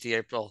to meet the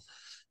April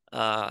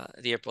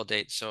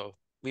date. So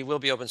we will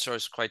be open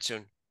source quite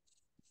soon.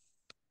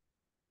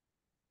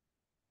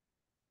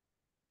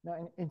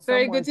 Now, in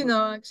Very some good ways, to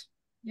know, actually.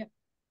 Yeah.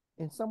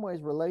 in some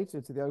ways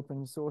related to the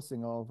open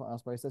sourcing of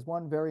RSpace, there's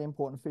one very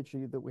important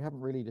feature that we haven't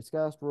really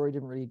discussed. Rory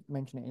didn't really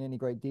mention it in any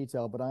great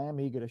detail, but I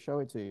am eager to show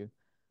it to you.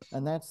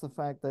 And that's the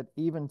fact that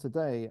even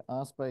today,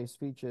 RSpace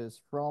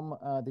features from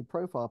the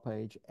profile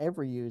page,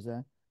 every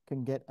user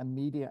can get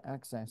immediate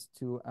access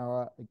to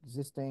our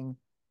existing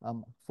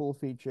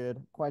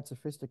full-featured, quite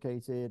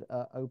sophisticated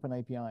open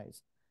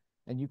APIs.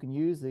 And you can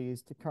use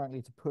these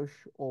currently to push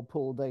or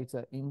pull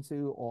data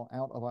into or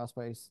out of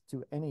RSpace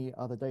to any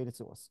other data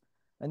source.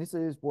 And this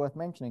is worth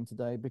mentioning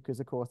today because,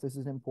 of course, this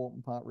is an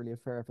important part really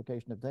of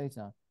verification of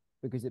data,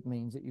 because it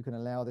means that you can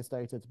allow this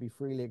data to be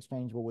freely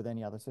exchangeable with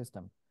any other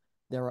system.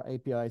 There are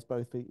APIs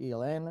both for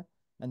ELN,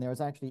 and there is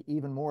actually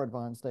even more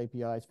advanced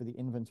APIs for the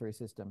inventory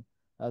system.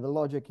 The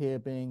logic here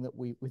being that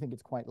we think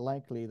it's quite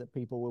likely that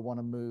people will want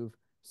to move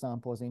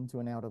samples into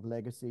and out of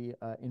legacy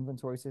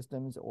inventory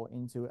systems or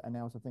into and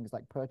out of things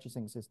like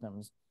purchasing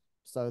systems,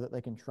 so that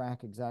they can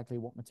track exactly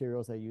what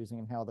materials they're using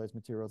and how those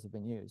materials have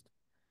been used.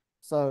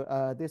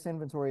 So this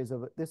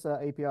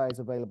API is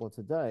available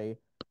today.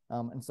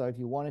 And so if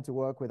you wanted to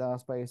work with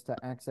RSpace to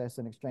access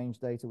and exchange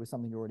data with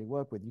something you already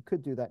work with, you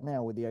could do that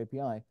now with the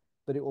API,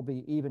 but it will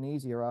be even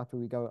easier after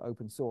we go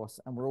open source.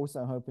 And we're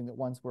also hoping that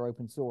once we're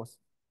open source,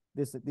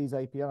 these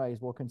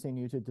APIs will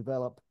continue to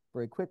develop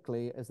very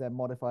quickly as they're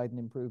modified and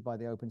improved by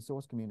the open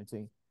source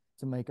community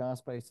to make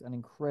RSpace an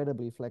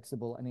incredibly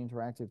flexible and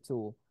interactive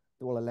tool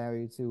that will allow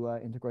you to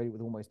integrate it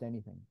with almost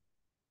anything.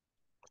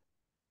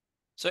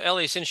 So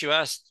Ellie, since you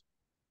asked,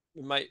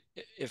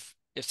 if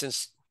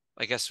since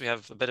I guess we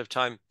have a bit of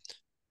time,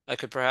 I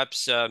could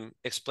perhaps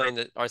explain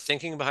our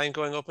thinking behind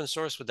going open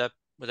source. Would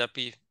that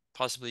be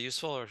possibly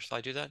useful, or shall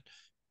I do that?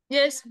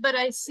 Yes, but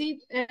I see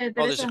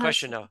there's a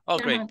question now. Oh,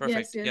 great,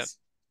 perfect. Yes, yes.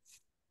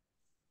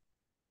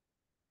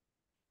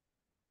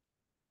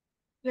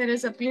 Yep.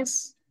 Teresa,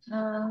 please.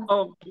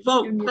 Well,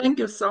 thank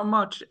you so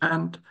much,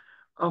 and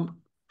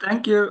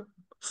thank you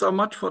so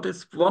much for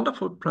this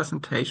wonderful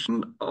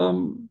presentation.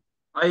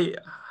 I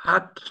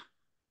had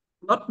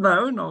not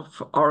known of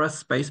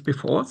RSpace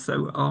before,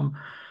 so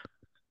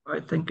I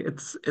think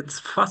it's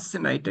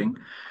fascinating.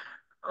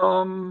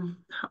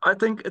 I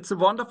think it's a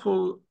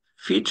wonderful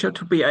feature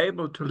to be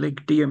able to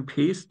link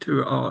DMPs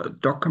to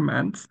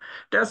documents.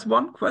 There's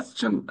one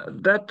question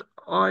that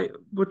I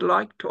would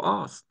like to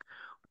ask.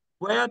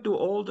 Where are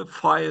all the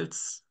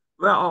files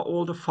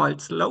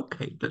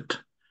located?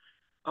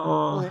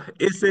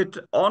 Is it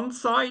on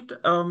site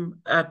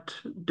at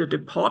the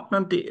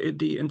department,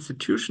 the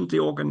institution, the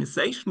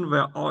organization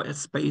where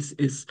RSpace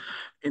is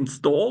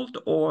installed,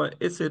 or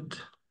is it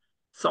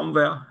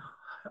somewhere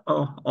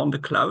on the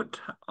cloud?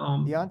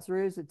 The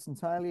answer is it's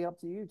entirely up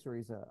to you,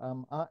 Teresa.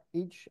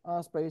 Each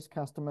RSpace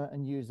customer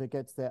and user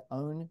gets their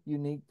own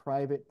unique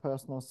private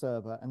personal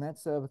server, and that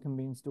server can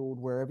be installed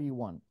wherever you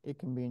want. It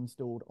can be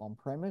installed on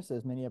premise,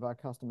 as many of our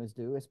customers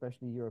do,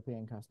 especially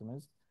European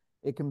customers.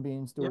 It can be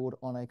installed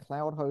on a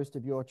cloud host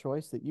of your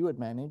choice that you would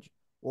manage,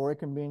 or it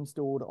can be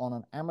installed on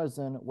an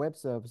Amazon Web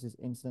Services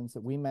instance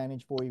that we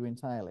manage for you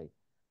entirely.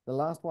 The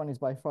last one is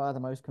by far the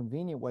most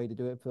convenient way to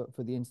do it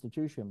for the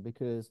institution,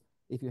 because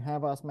if you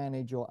have us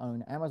manage your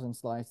own Amazon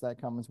slice,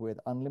 that comes with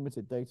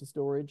unlimited data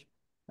storage,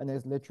 and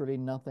there's literally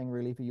nothing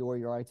really for you or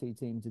your IT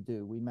team to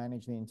do. We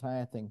manage the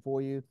entire thing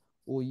for you.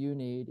 All you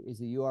need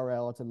is a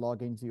URL to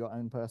log into your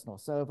own personal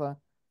server.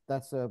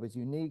 That server is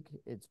unique,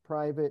 it's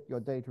private, your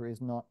data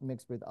is not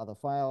mixed with other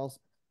files,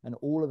 and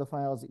all of the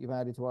files that you've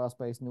added to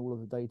RSpace and all of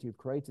the data you've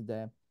created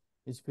there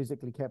is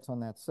physically kept on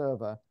that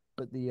server,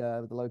 but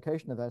the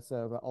location of that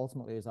server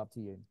ultimately is up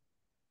to you.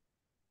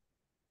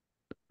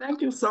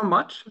 Thank you so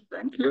much.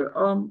 Thank you.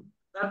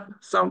 That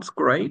sounds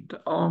great.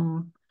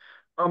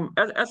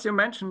 As you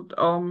mentioned,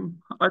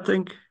 I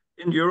think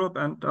in Europe,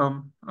 and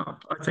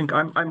I think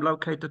I'm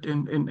located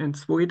in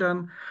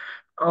Sweden.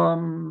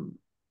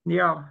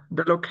 Yeah,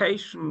 the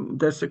location,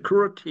 the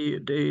security,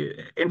 the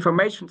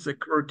information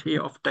security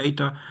of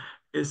data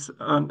is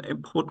an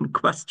important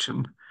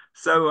question.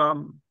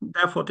 So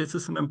therefore, this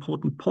is an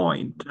important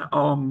point.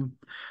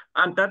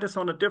 And that is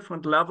on a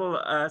different level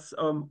as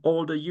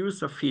all the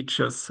user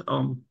features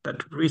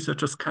that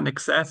researchers can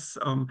access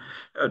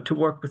to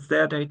work with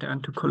their data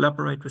and to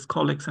collaborate with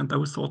colleagues and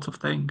those sorts of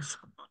things.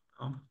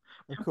 Of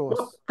course.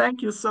 Well,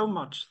 thank you so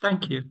much.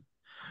 Thank you.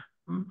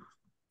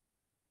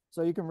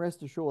 So you can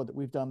rest assured that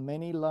we've done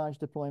many large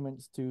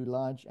deployments to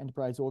large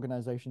enterprise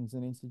organizations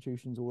and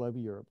institutions all over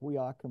Europe. We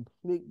are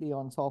completely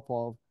on top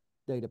of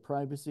data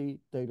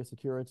privacy, data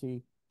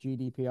security,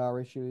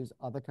 GDPR issues,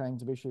 other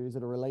kinds of issues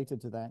that are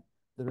related to that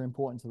are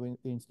important to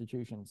the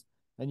institutions.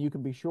 And you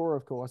can be sure,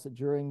 of course, that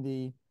during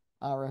the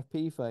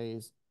RFP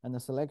phase and the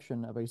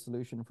selection of a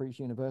solution for each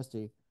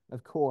university,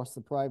 of course,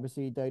 the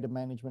privacy, data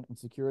management, and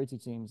security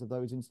teams of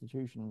those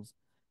institutions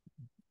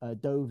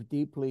dove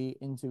deeply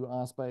into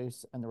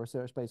RSpace and the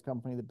research-based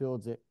company that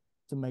builds it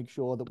to make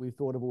sure that we've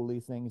thought of all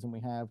these things and we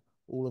have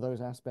all of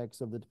those aspects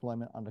of the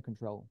deployment under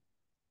control.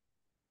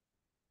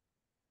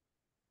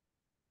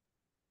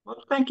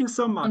 Well, thank you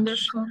so much.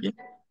 Wonderful.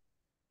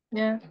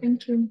 Yeah,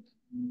 thank you.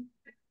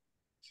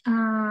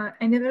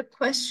 Any other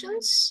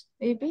questions,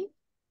 maybe?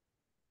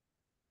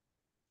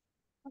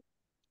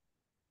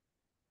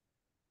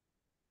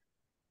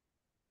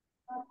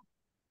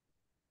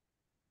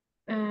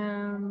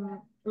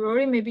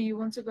 Rory, maybe you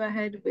want to go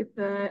ahead with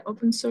the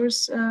open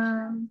source.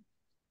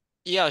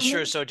 Yeah,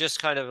 sure. So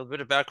just kind of a bit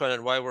of background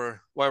on why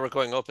we're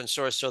going open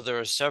source. So there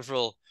are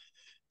several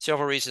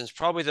reasons.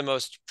 Probably the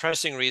most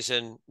pressing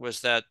reason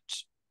was that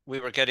we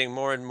were getting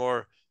more and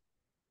more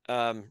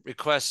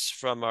requests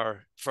for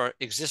our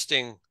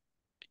existing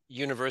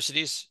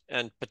universities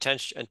and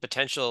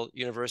potential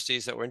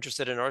universities that were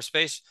interested in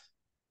RSpace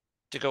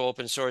to go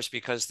open source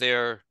because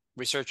their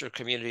researcher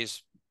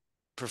communities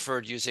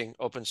preferred using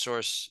open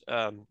source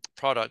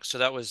products. So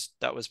that was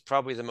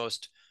probably the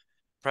most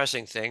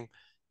pressing thing.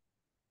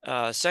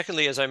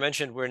 Secondly, as I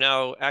mentioned, we're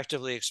now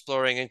actively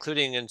exploring,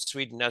 including in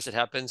Sweden as it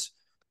happens,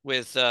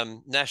 with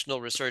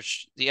national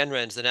research, the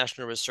NRENs, the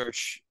national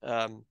research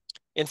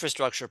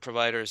infrastructure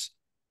providers,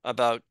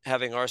 about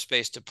having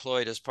RSpace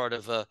deployed as part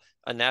of a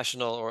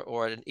national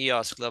or at an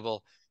EOSC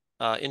level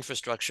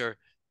infrastructure.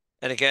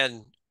 And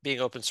again, being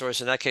open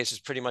source in that case is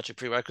pretty much a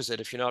prerequisite.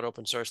 If you're not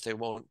open source, they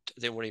won't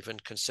even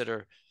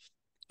consider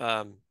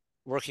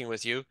working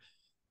with you.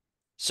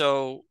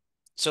 So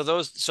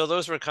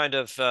those were kind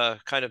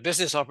of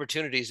business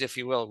opportunities, if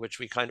you will, which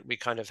we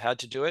kind of had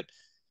to do it.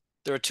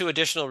 there are two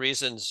additional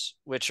reasons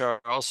which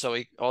are also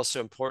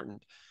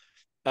important.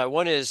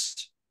 One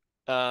is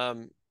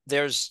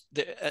there's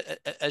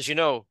as you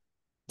know,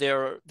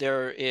 there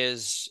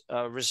is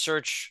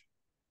research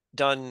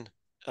done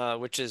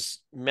which is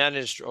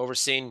managed or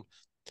overseen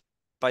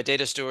by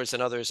data stewards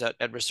and others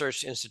at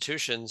research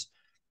institutions,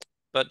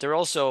 but there are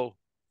also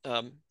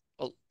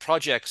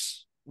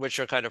projects which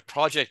are kind of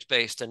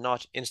project-based and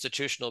not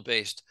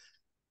institutional-based.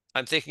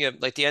 I'm thinking of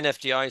like the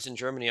NFDIs in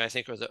Germany, I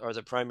think are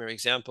the primary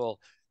example,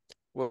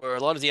 where a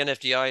lot of the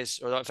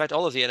NFDIs, or in fact,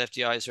 all of the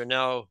NFDIs are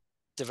now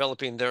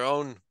developing their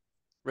own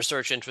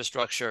research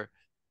infrastructure.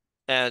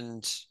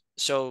 And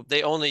so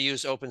they only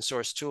use open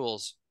source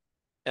tools.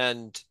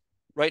 And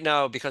right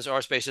now, because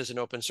RSpace isn't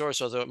open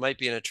source, although it might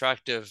be an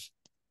attractive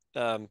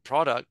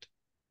product,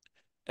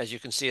 as you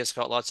can see, it's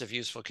got lots of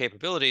useful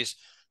capabilities.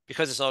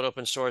 Because it's not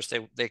open source,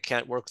 they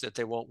can't work with it,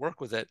 they won't work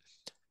with it.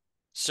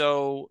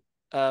 So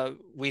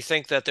we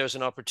think that there's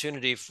an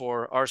opportunity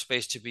for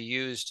RSpace to be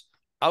used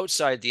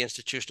outside the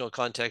institutional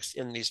context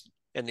in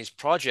these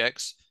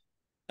projects.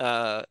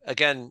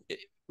 Again,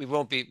 we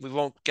won't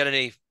get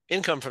any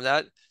income from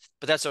that,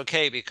 but that's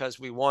okay because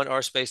we want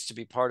RSpace to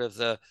be part of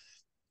the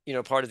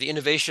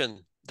innovation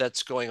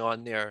that's going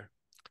on there.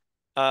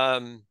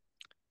 And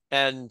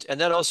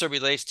that also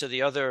relates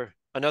to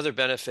another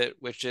benefit,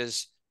 which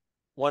is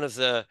one of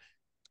the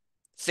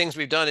things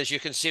we've done. As you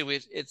can see,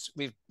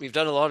 we've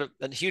done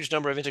a huge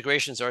number of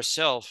integrations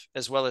ourselves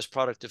as well as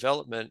product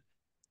development.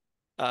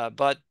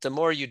 But the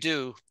more you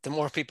do, the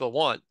more people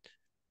want.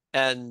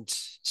 And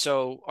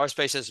so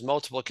RSpace has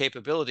multiple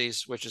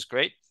capabilities, which is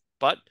great.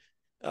 But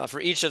for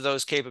each of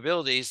those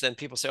capabilities, then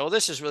people say, oh,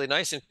 this is really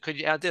nice. And could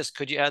you add this?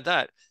 Could you add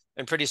that?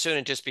 And pretty soon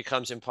it just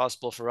becomes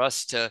impossible for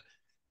us to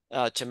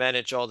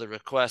manage all the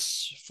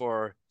requests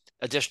for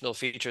additional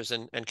features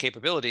and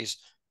capabilities.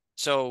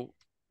 So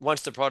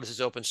once the product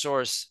is open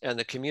source and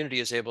the community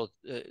is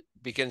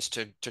begins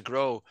to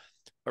grow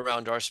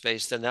around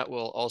RSpace, then that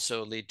will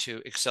also lead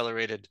to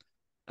accelerated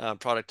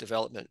product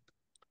development.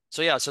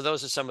 So yeah, so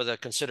those are some of the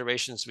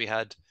considerations we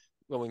had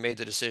when we made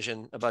the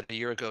decision about a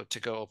year ago to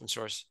go open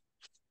source.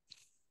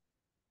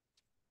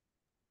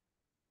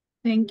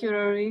 Thank you,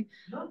 Rory.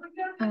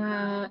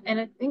 And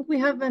I think we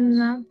have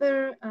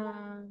another,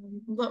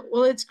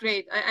 well, it's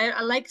great.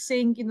 I like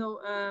saying,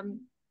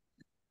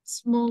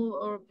 small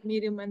or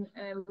medium and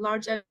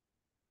large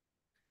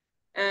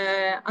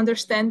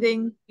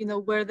understanding,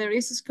 where the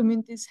research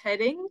community is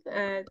heading,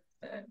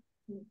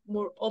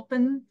 more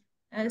open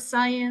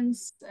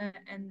science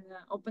and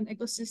open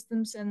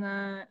ecosystems. And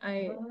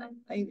I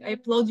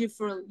applaud you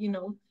for,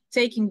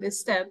 taking this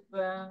step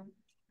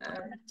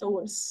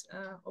towards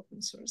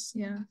open source.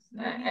 Yeah,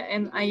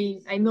 and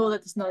I know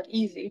that it's not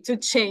easy to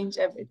change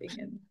everything.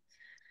 And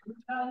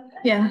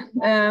yeah,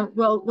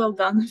 well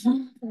done.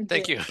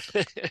 Thank you.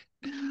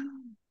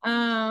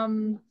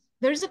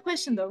 There's a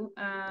question though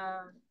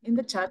in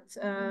the chat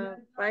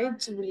by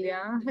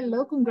Julia.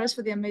 Hello, congrats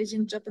for the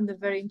amazing job and the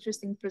very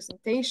interesting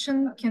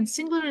presentation. Can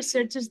single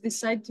researchers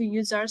decide to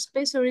use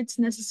RSpace, or it's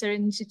necessary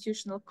an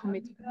institutional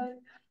commitment?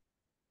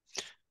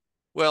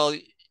 Well,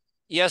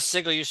 yes,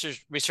 single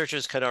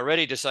researchers can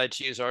already decide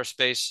to use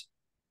RSpace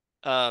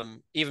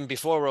even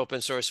before we're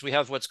open source. We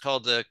have what's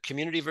called the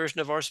community version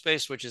of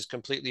RSpace, which is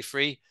completely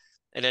free,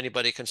 and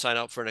anybody can sign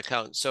up for an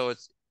account. So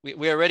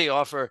we already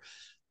offer,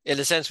 in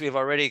a sense, we've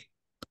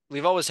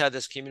always had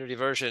this community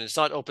version. It's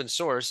not open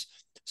source,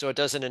 so it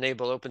doesn't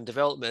enable open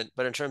development,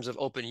 but in terms of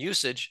open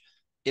usage,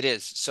 it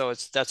is. So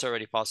that's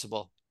already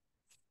possible.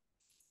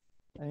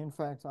 And in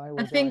fact, I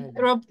will think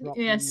Rob,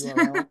 yes. The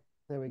URL.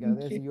 There we go. Thank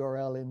There's you. the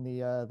URL in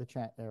the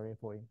chat area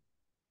for you.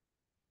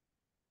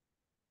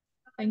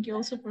 Thank you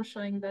also for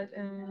showing that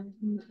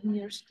in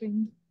your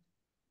screen.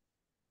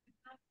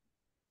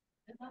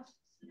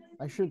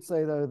 I should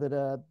say though that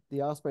the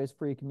RSpace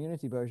free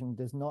community version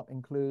does not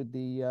include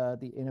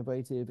the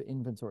innovative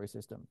inventory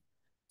system.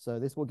 So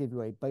this will give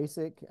you a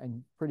basic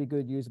and pretty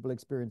good usable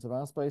experience of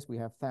RSpace. We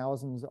have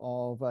thousands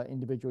of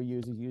individual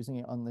users using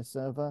it on this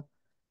server.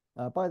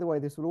 By the way,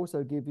 this will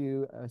also give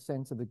you a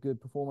sense of the good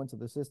performance of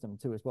the system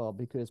too as well,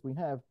 because we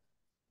have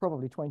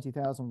probably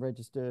 20,000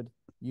 registered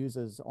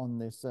users on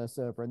this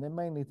server, and they're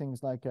mainly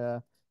things like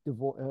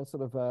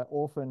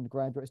orphaned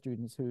graduate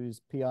students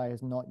whose PI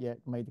has not yet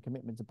made the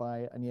commitment to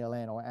buy an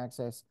ELN or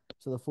access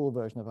to the full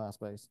version of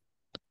RSpace.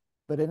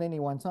 But at any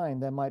one time,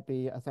 there might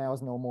be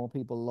 1,000 or more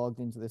people logged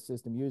into this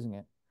system using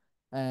it.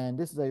 And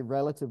this is a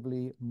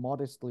relatively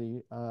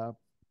modestly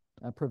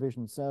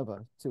provisioned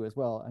server too as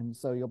well. And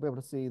so you'll be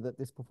able to see that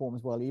this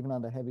performs well, even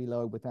under heavy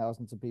load with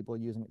thousands of people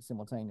using it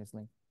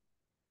simultaneously.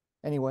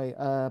 Anyway,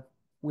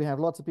 we have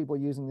lots of people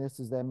using this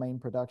as their main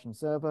production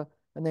server.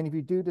 And then if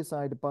you do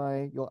decide to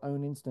buy your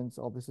own instance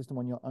of the system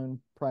on your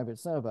own private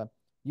server,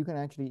 you can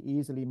actually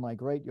easily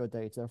migrate your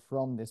data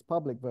from this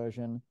public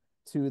version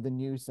to the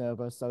new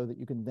server so that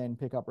you can then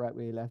pick up right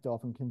where you left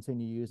off and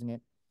continue using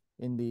it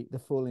in the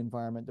full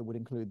environment that would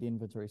include the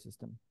inventory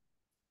system.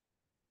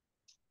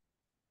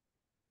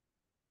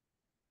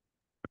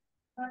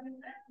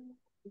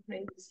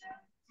 Great.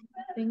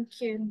 Thank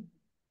you.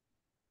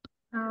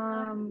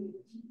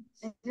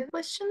 Any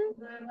question?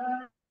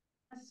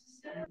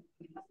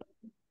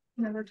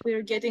 Now that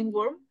we're getting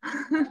warm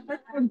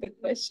on the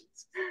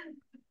questions.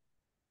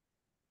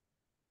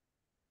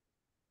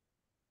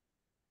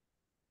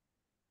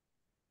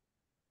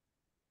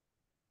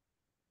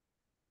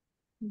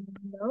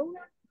 No.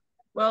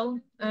 Well,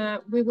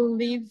 we will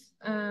leave.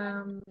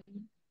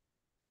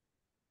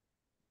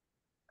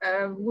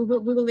 We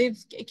will leave.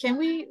 Can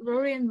we,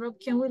 Rory and Rob?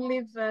 Can we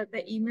leave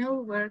the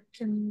email? Where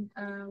can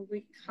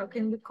how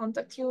can we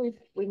contact you if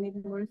we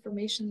need more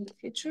information in the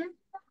future?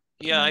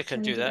 Yeah, I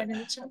can do that. In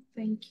the chat?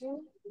 Thank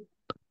you.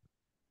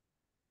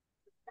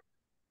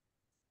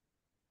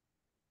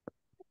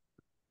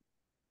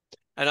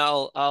 And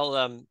I'll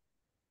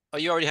oh,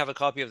 you already have a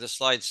copy of the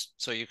slides,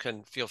 so you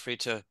can feel free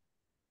to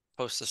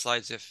post the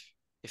slides if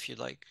you'd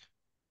like.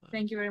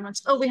 Thank you very much.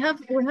 Oh, we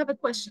have a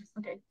question.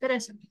 Okay,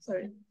 Teresa,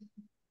 sorry.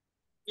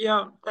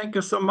 Yeah, thank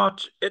you so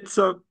much. It's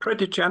a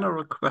pretty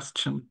general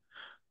question.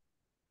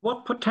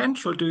 What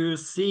potential do you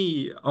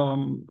see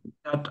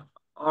that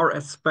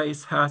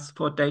RSpace has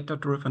for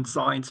data-driven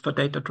science, for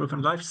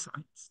data-driven life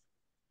science,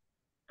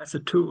 as a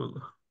tool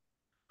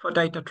for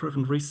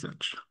data-driven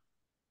research?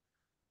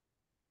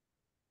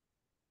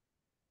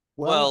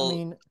 Well, I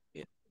mean,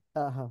 you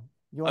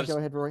want to go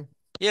ahead, Rory?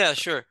 Yeah,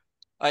 sure.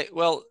 I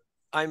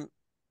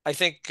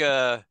think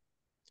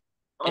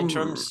in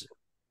terms,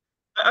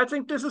 I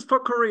think this is for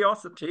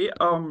curiosity.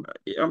 So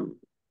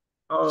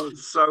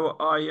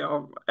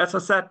as I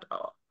said,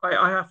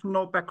 I have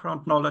no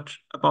background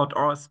knowledge about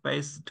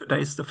RSpace.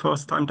 Today is the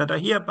first time that I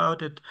hear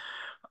about it.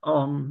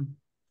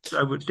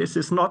 So this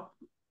is not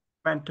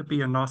meant to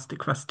be a nasty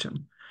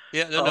question.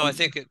 Yeah, no, I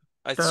think it.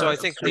 So I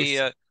think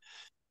the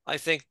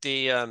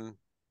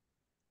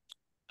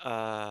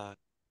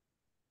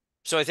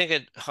so I think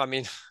it. I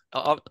mean,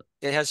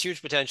 it has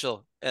huge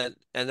potential, and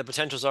the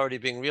potential is already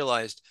being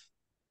realized.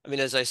 I mean,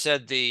 as I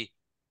said,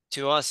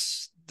 to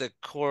us the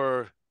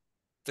core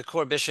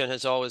mission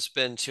has always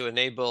been to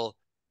enable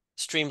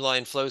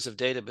streamlined flows of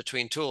data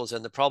between tools,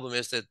 and the problem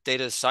is that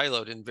data is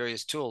siloed in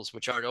various tools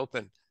which aren't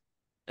open.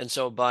 And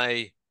so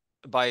by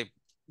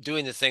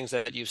doing the things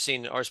that you've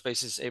seen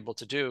RSpace is able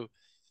to do,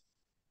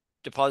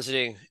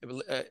 depositing,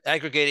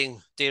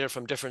 aggregating data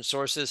from different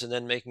sources, and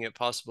then making it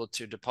possible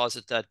to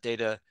deposit that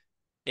data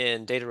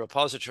in data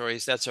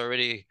repositories, that's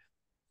already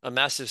a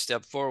massive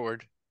step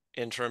forward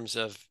in terms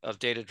of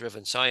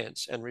data-driven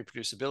science and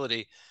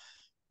reproducibility.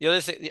 The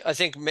other thing, I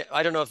think,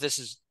 I don't know if this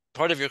is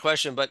part of your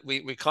question, but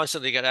we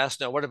constantly get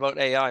asked now, what about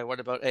AI? What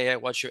about AI?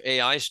 What's your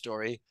AI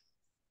story?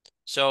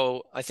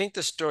 So I think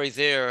the story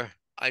there,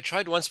 I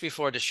tried once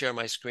before to share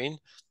my screen.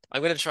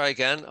 I'm going to try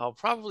again. I'll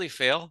probably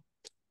fail.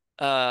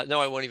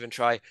 No, I won't even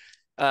try.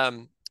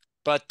 So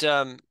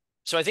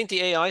I think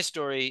the AI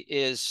story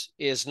is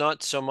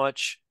not so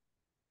much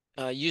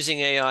using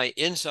AI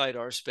inside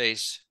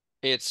RSpace.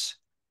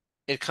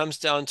 It comes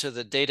down to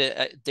the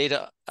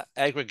data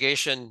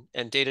aggregation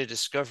and data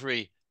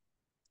discovery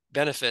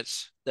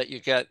benefits that you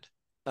get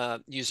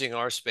using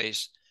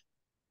RSpace.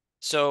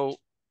 So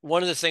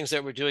one of the things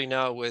that we're doing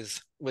now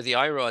with the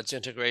iRods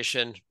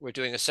integration, we're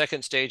doing a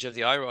second stage of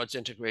the iRods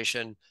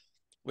integration,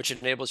 which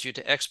enables you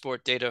to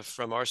export data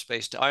from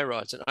RSpace to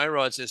iRods. And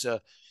iRods is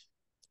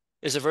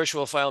a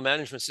virtual file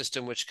management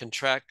system which can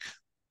track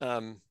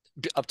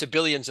up to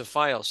billions of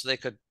files. So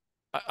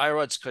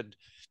iRods could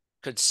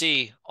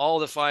see all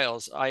the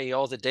files, i.e.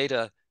 all the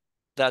data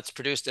that's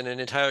produced in an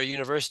entire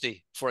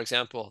university, for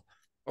example,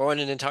 or in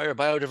an entire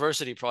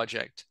biodiversity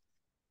project.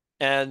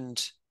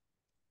 And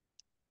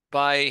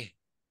by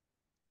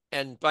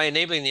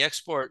enabling the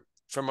export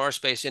from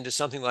RSpace into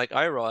something like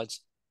iRods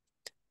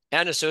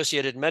and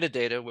associated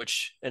metadata,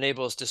 which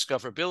enables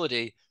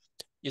discoverability,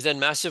 you then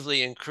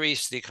massively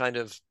increase the kind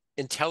of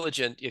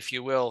intelligent, if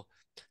you will,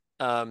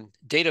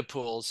 data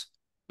pools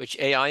which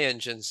AI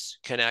engines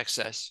can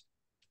access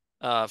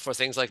for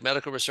things like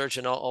medical research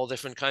and all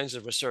different kinds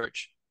of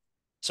research.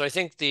 So I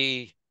think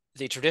the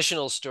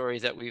traditional story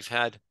that we've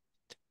had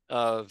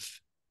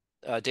of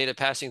data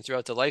passing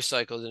throughout the life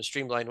cycle in a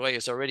streamlined way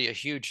is already a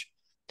huge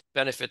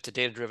benefit to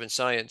data-driven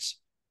science.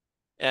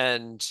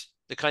 And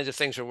the kinds of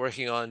things we're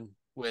working on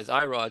with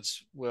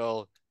iRods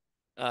will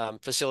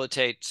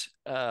facilitate.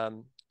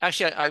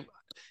 Actually,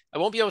 I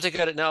won't be able to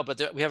get it now,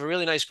 but we have a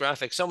really nice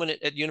graphic. Someone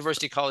at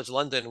University College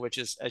London, which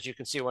is, as you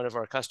can see, one of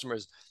our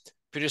customers,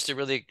 produced a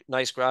really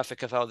nice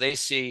graphic of how they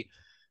see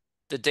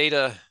the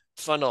data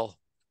funnel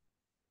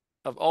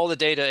of all the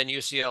data in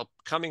UCL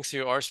coming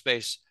through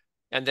RSpace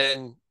and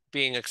then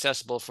being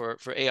accessible for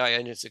AI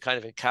engines that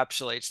kind of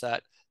encapsulates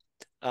that.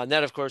 And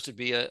that, of course, would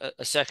be a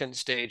second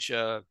stage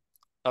of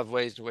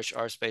ways in which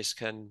RSpace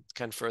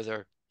can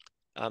further.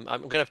 I'm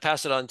going to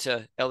pass it on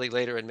to Ellie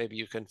later, and maybe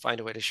you can find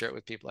a way to share it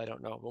with people. I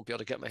don't know. I won't be able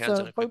to get my hands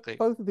on it quickly.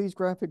 Both of these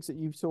graphics that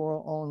you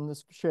saw on the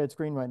shared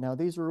screen right now,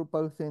 these are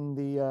both in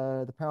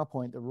the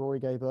PowerPoint that Rory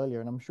gave earlier,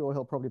 and I'm sure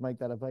he'll probably make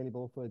that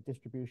available for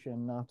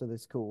distribution after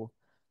this call.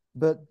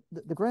 But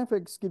the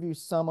graphics give you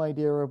some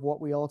idea of what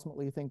we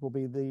ultimately think will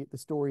be the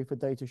story for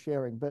data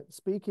sharing. But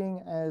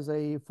speaking as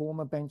a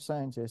former bench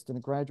scientist and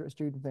a graduate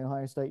student at The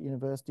Ohio State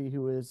University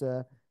who is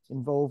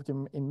involved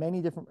in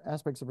many different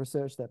aspects of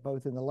research, that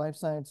both in the life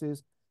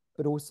sciences,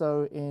 but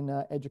also in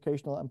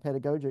educational and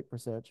pedagogic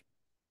research,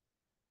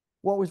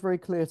 what was very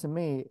clear to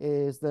me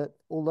is that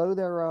although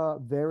there are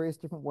various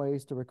different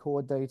ways to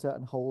record data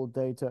and hold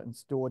data and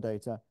store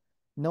data,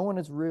 no one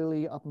has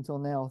really up until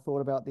now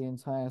thought about the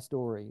entire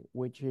story,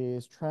 which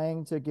is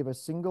trying to give a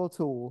single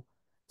tool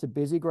to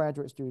busy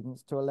graduate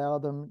students to allow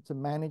them to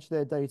manage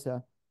their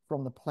data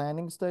from the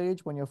planning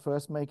stage when you're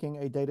first making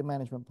a data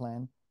management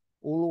plan,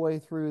 all the way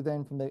through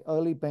then from the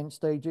early bench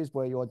stages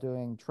where you're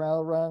doing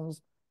trial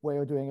runs, where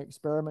you're doing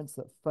experiments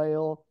that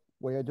fail,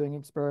 where you're doing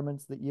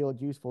experiments that yield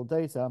useful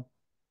data,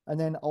 and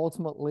then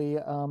ultimately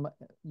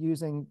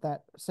using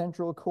that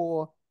central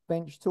core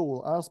bench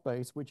tool,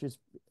 RSpace, which is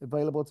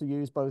available to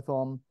use both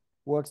on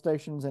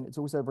workstations, and it's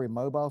also very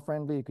mobile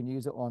friendly. You can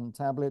use it on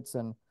tablets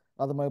and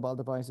other mobile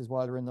devices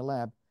while you're in the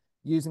lab.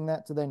 Using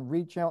that to then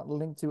reach out and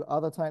link to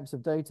other types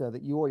of data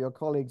that you or your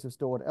colleagues have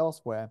stored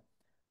elsewhere.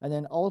 And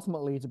then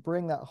ultimately to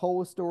bring that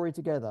whole story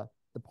together,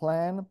 the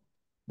plan,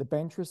 the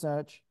bench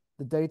research,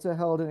 the data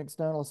held in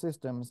external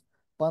systems,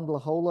 bundle a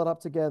whole lot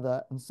up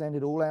together and send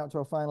it all out to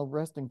a final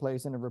resting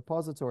place in a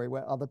repository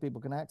where other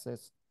people can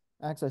access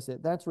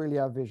it. That's really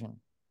our vision.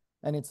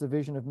 And it's the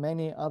vision of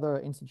many other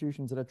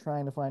institutions that are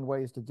trying to find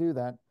ways to do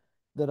that,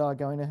 that are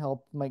going to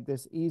help make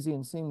this easy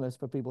and seamless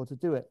for people to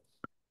do it.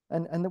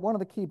 And one of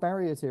the key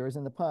barriers here is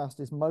in the past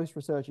is most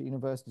research at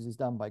universities is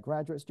done by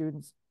graduate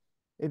students.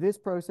 If this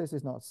process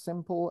is not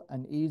simple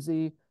and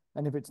easy,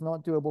 and if it's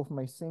not doable from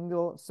a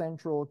single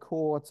central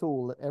core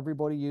tool that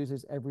everybody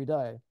uses every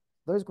day,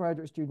 those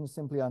graduate students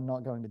simply are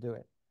not going to do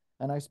it.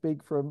 And I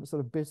speak from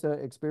sort of bitter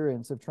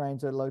experience of trying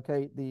to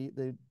locate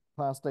the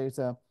past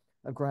data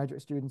of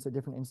graduate students at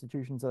different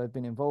institutions that I've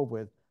been involved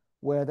with,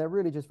 where they're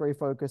really just very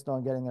focused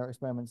on getting their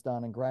experiments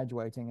done and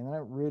graduating, and they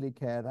don't really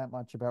care that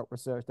much about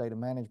research data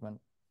management.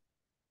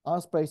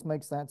 RSpace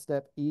makes that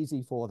step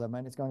easy for them,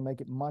 and it's going to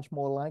make it much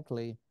more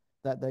likely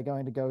that they're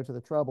going to go to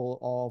the trouble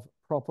of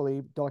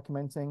properly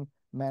documenting,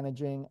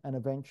 managing, and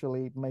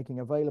eventually making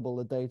available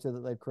the data that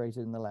they've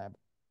created in the lab.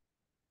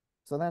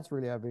 So that's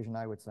really our vision,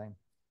 I would say.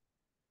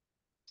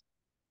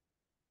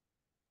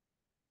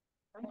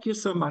 Thank you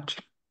so much.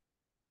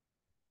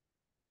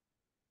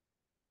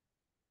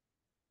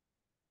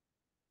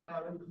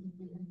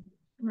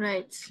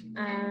 Right.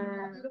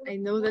 I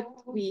know that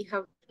we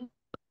have,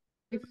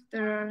 if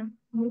there are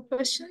more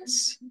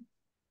questions,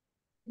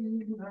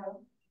 we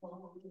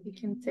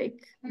can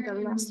take the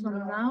last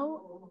one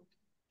now.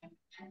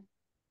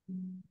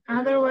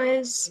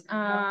 Otherwise,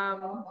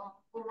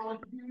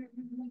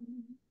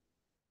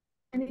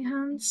 any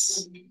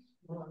hands?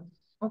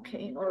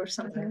 Okay, or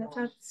something like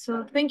that.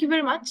 So thank you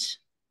very much,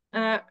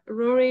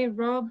 Rory,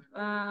 Rob.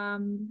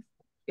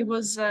 It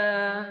was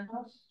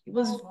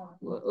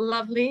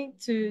lovely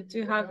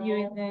to have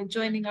you in,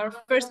 joining our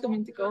first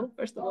community call,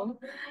 first of all,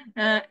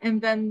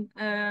 and then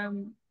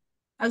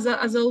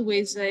as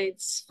always,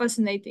 it's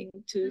fascinating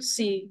to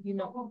see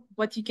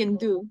what you can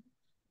do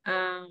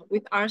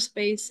with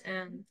RSpace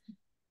and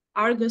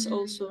Argos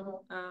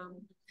also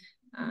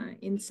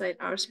inside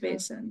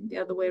RSpace, and the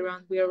other way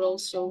around. We are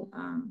also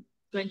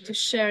going to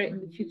share in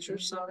the future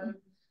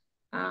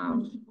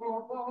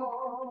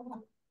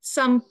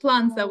some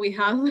plans that we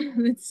have,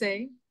 let's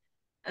say,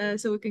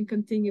 so we can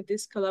continue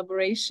this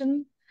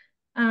collaboration.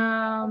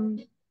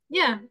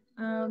 Yeah,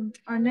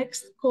 our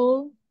next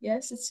call,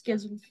 yes, it's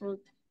scheduled for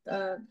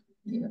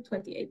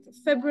 28th of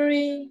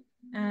February,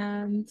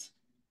 and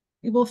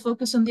we will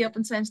focus on the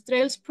Open Science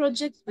Trails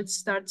project, which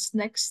starts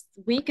next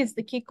week. It's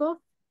the kickoff.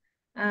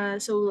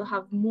 So we'll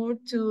have more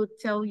to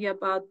tell you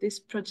about this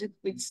project,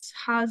 which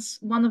has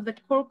one of the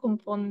core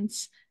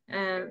components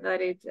that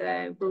it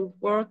will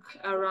work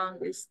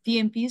around is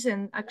DMPs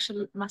and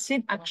actual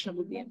machine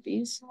actionable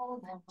DMPs.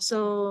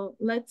 So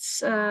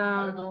let's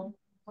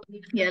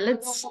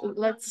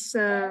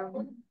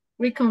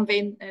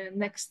reconvene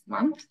next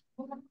month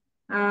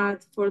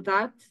for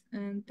that.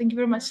 And thank you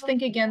very much.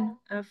 Thank you again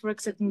for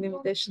accepting the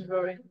invitation,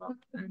 Rory,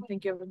 and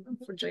thank you everyone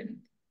for joining.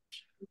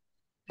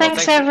 Well,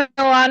 Thanks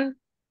everyone.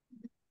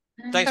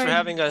 Thanks for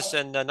having us,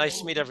 and nice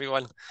to meet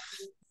everyone.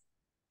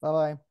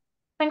 Bye-bye.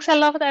 Thanks a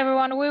lot,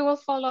 everyone. We will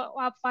follow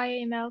up via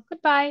email.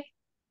 Goodbye.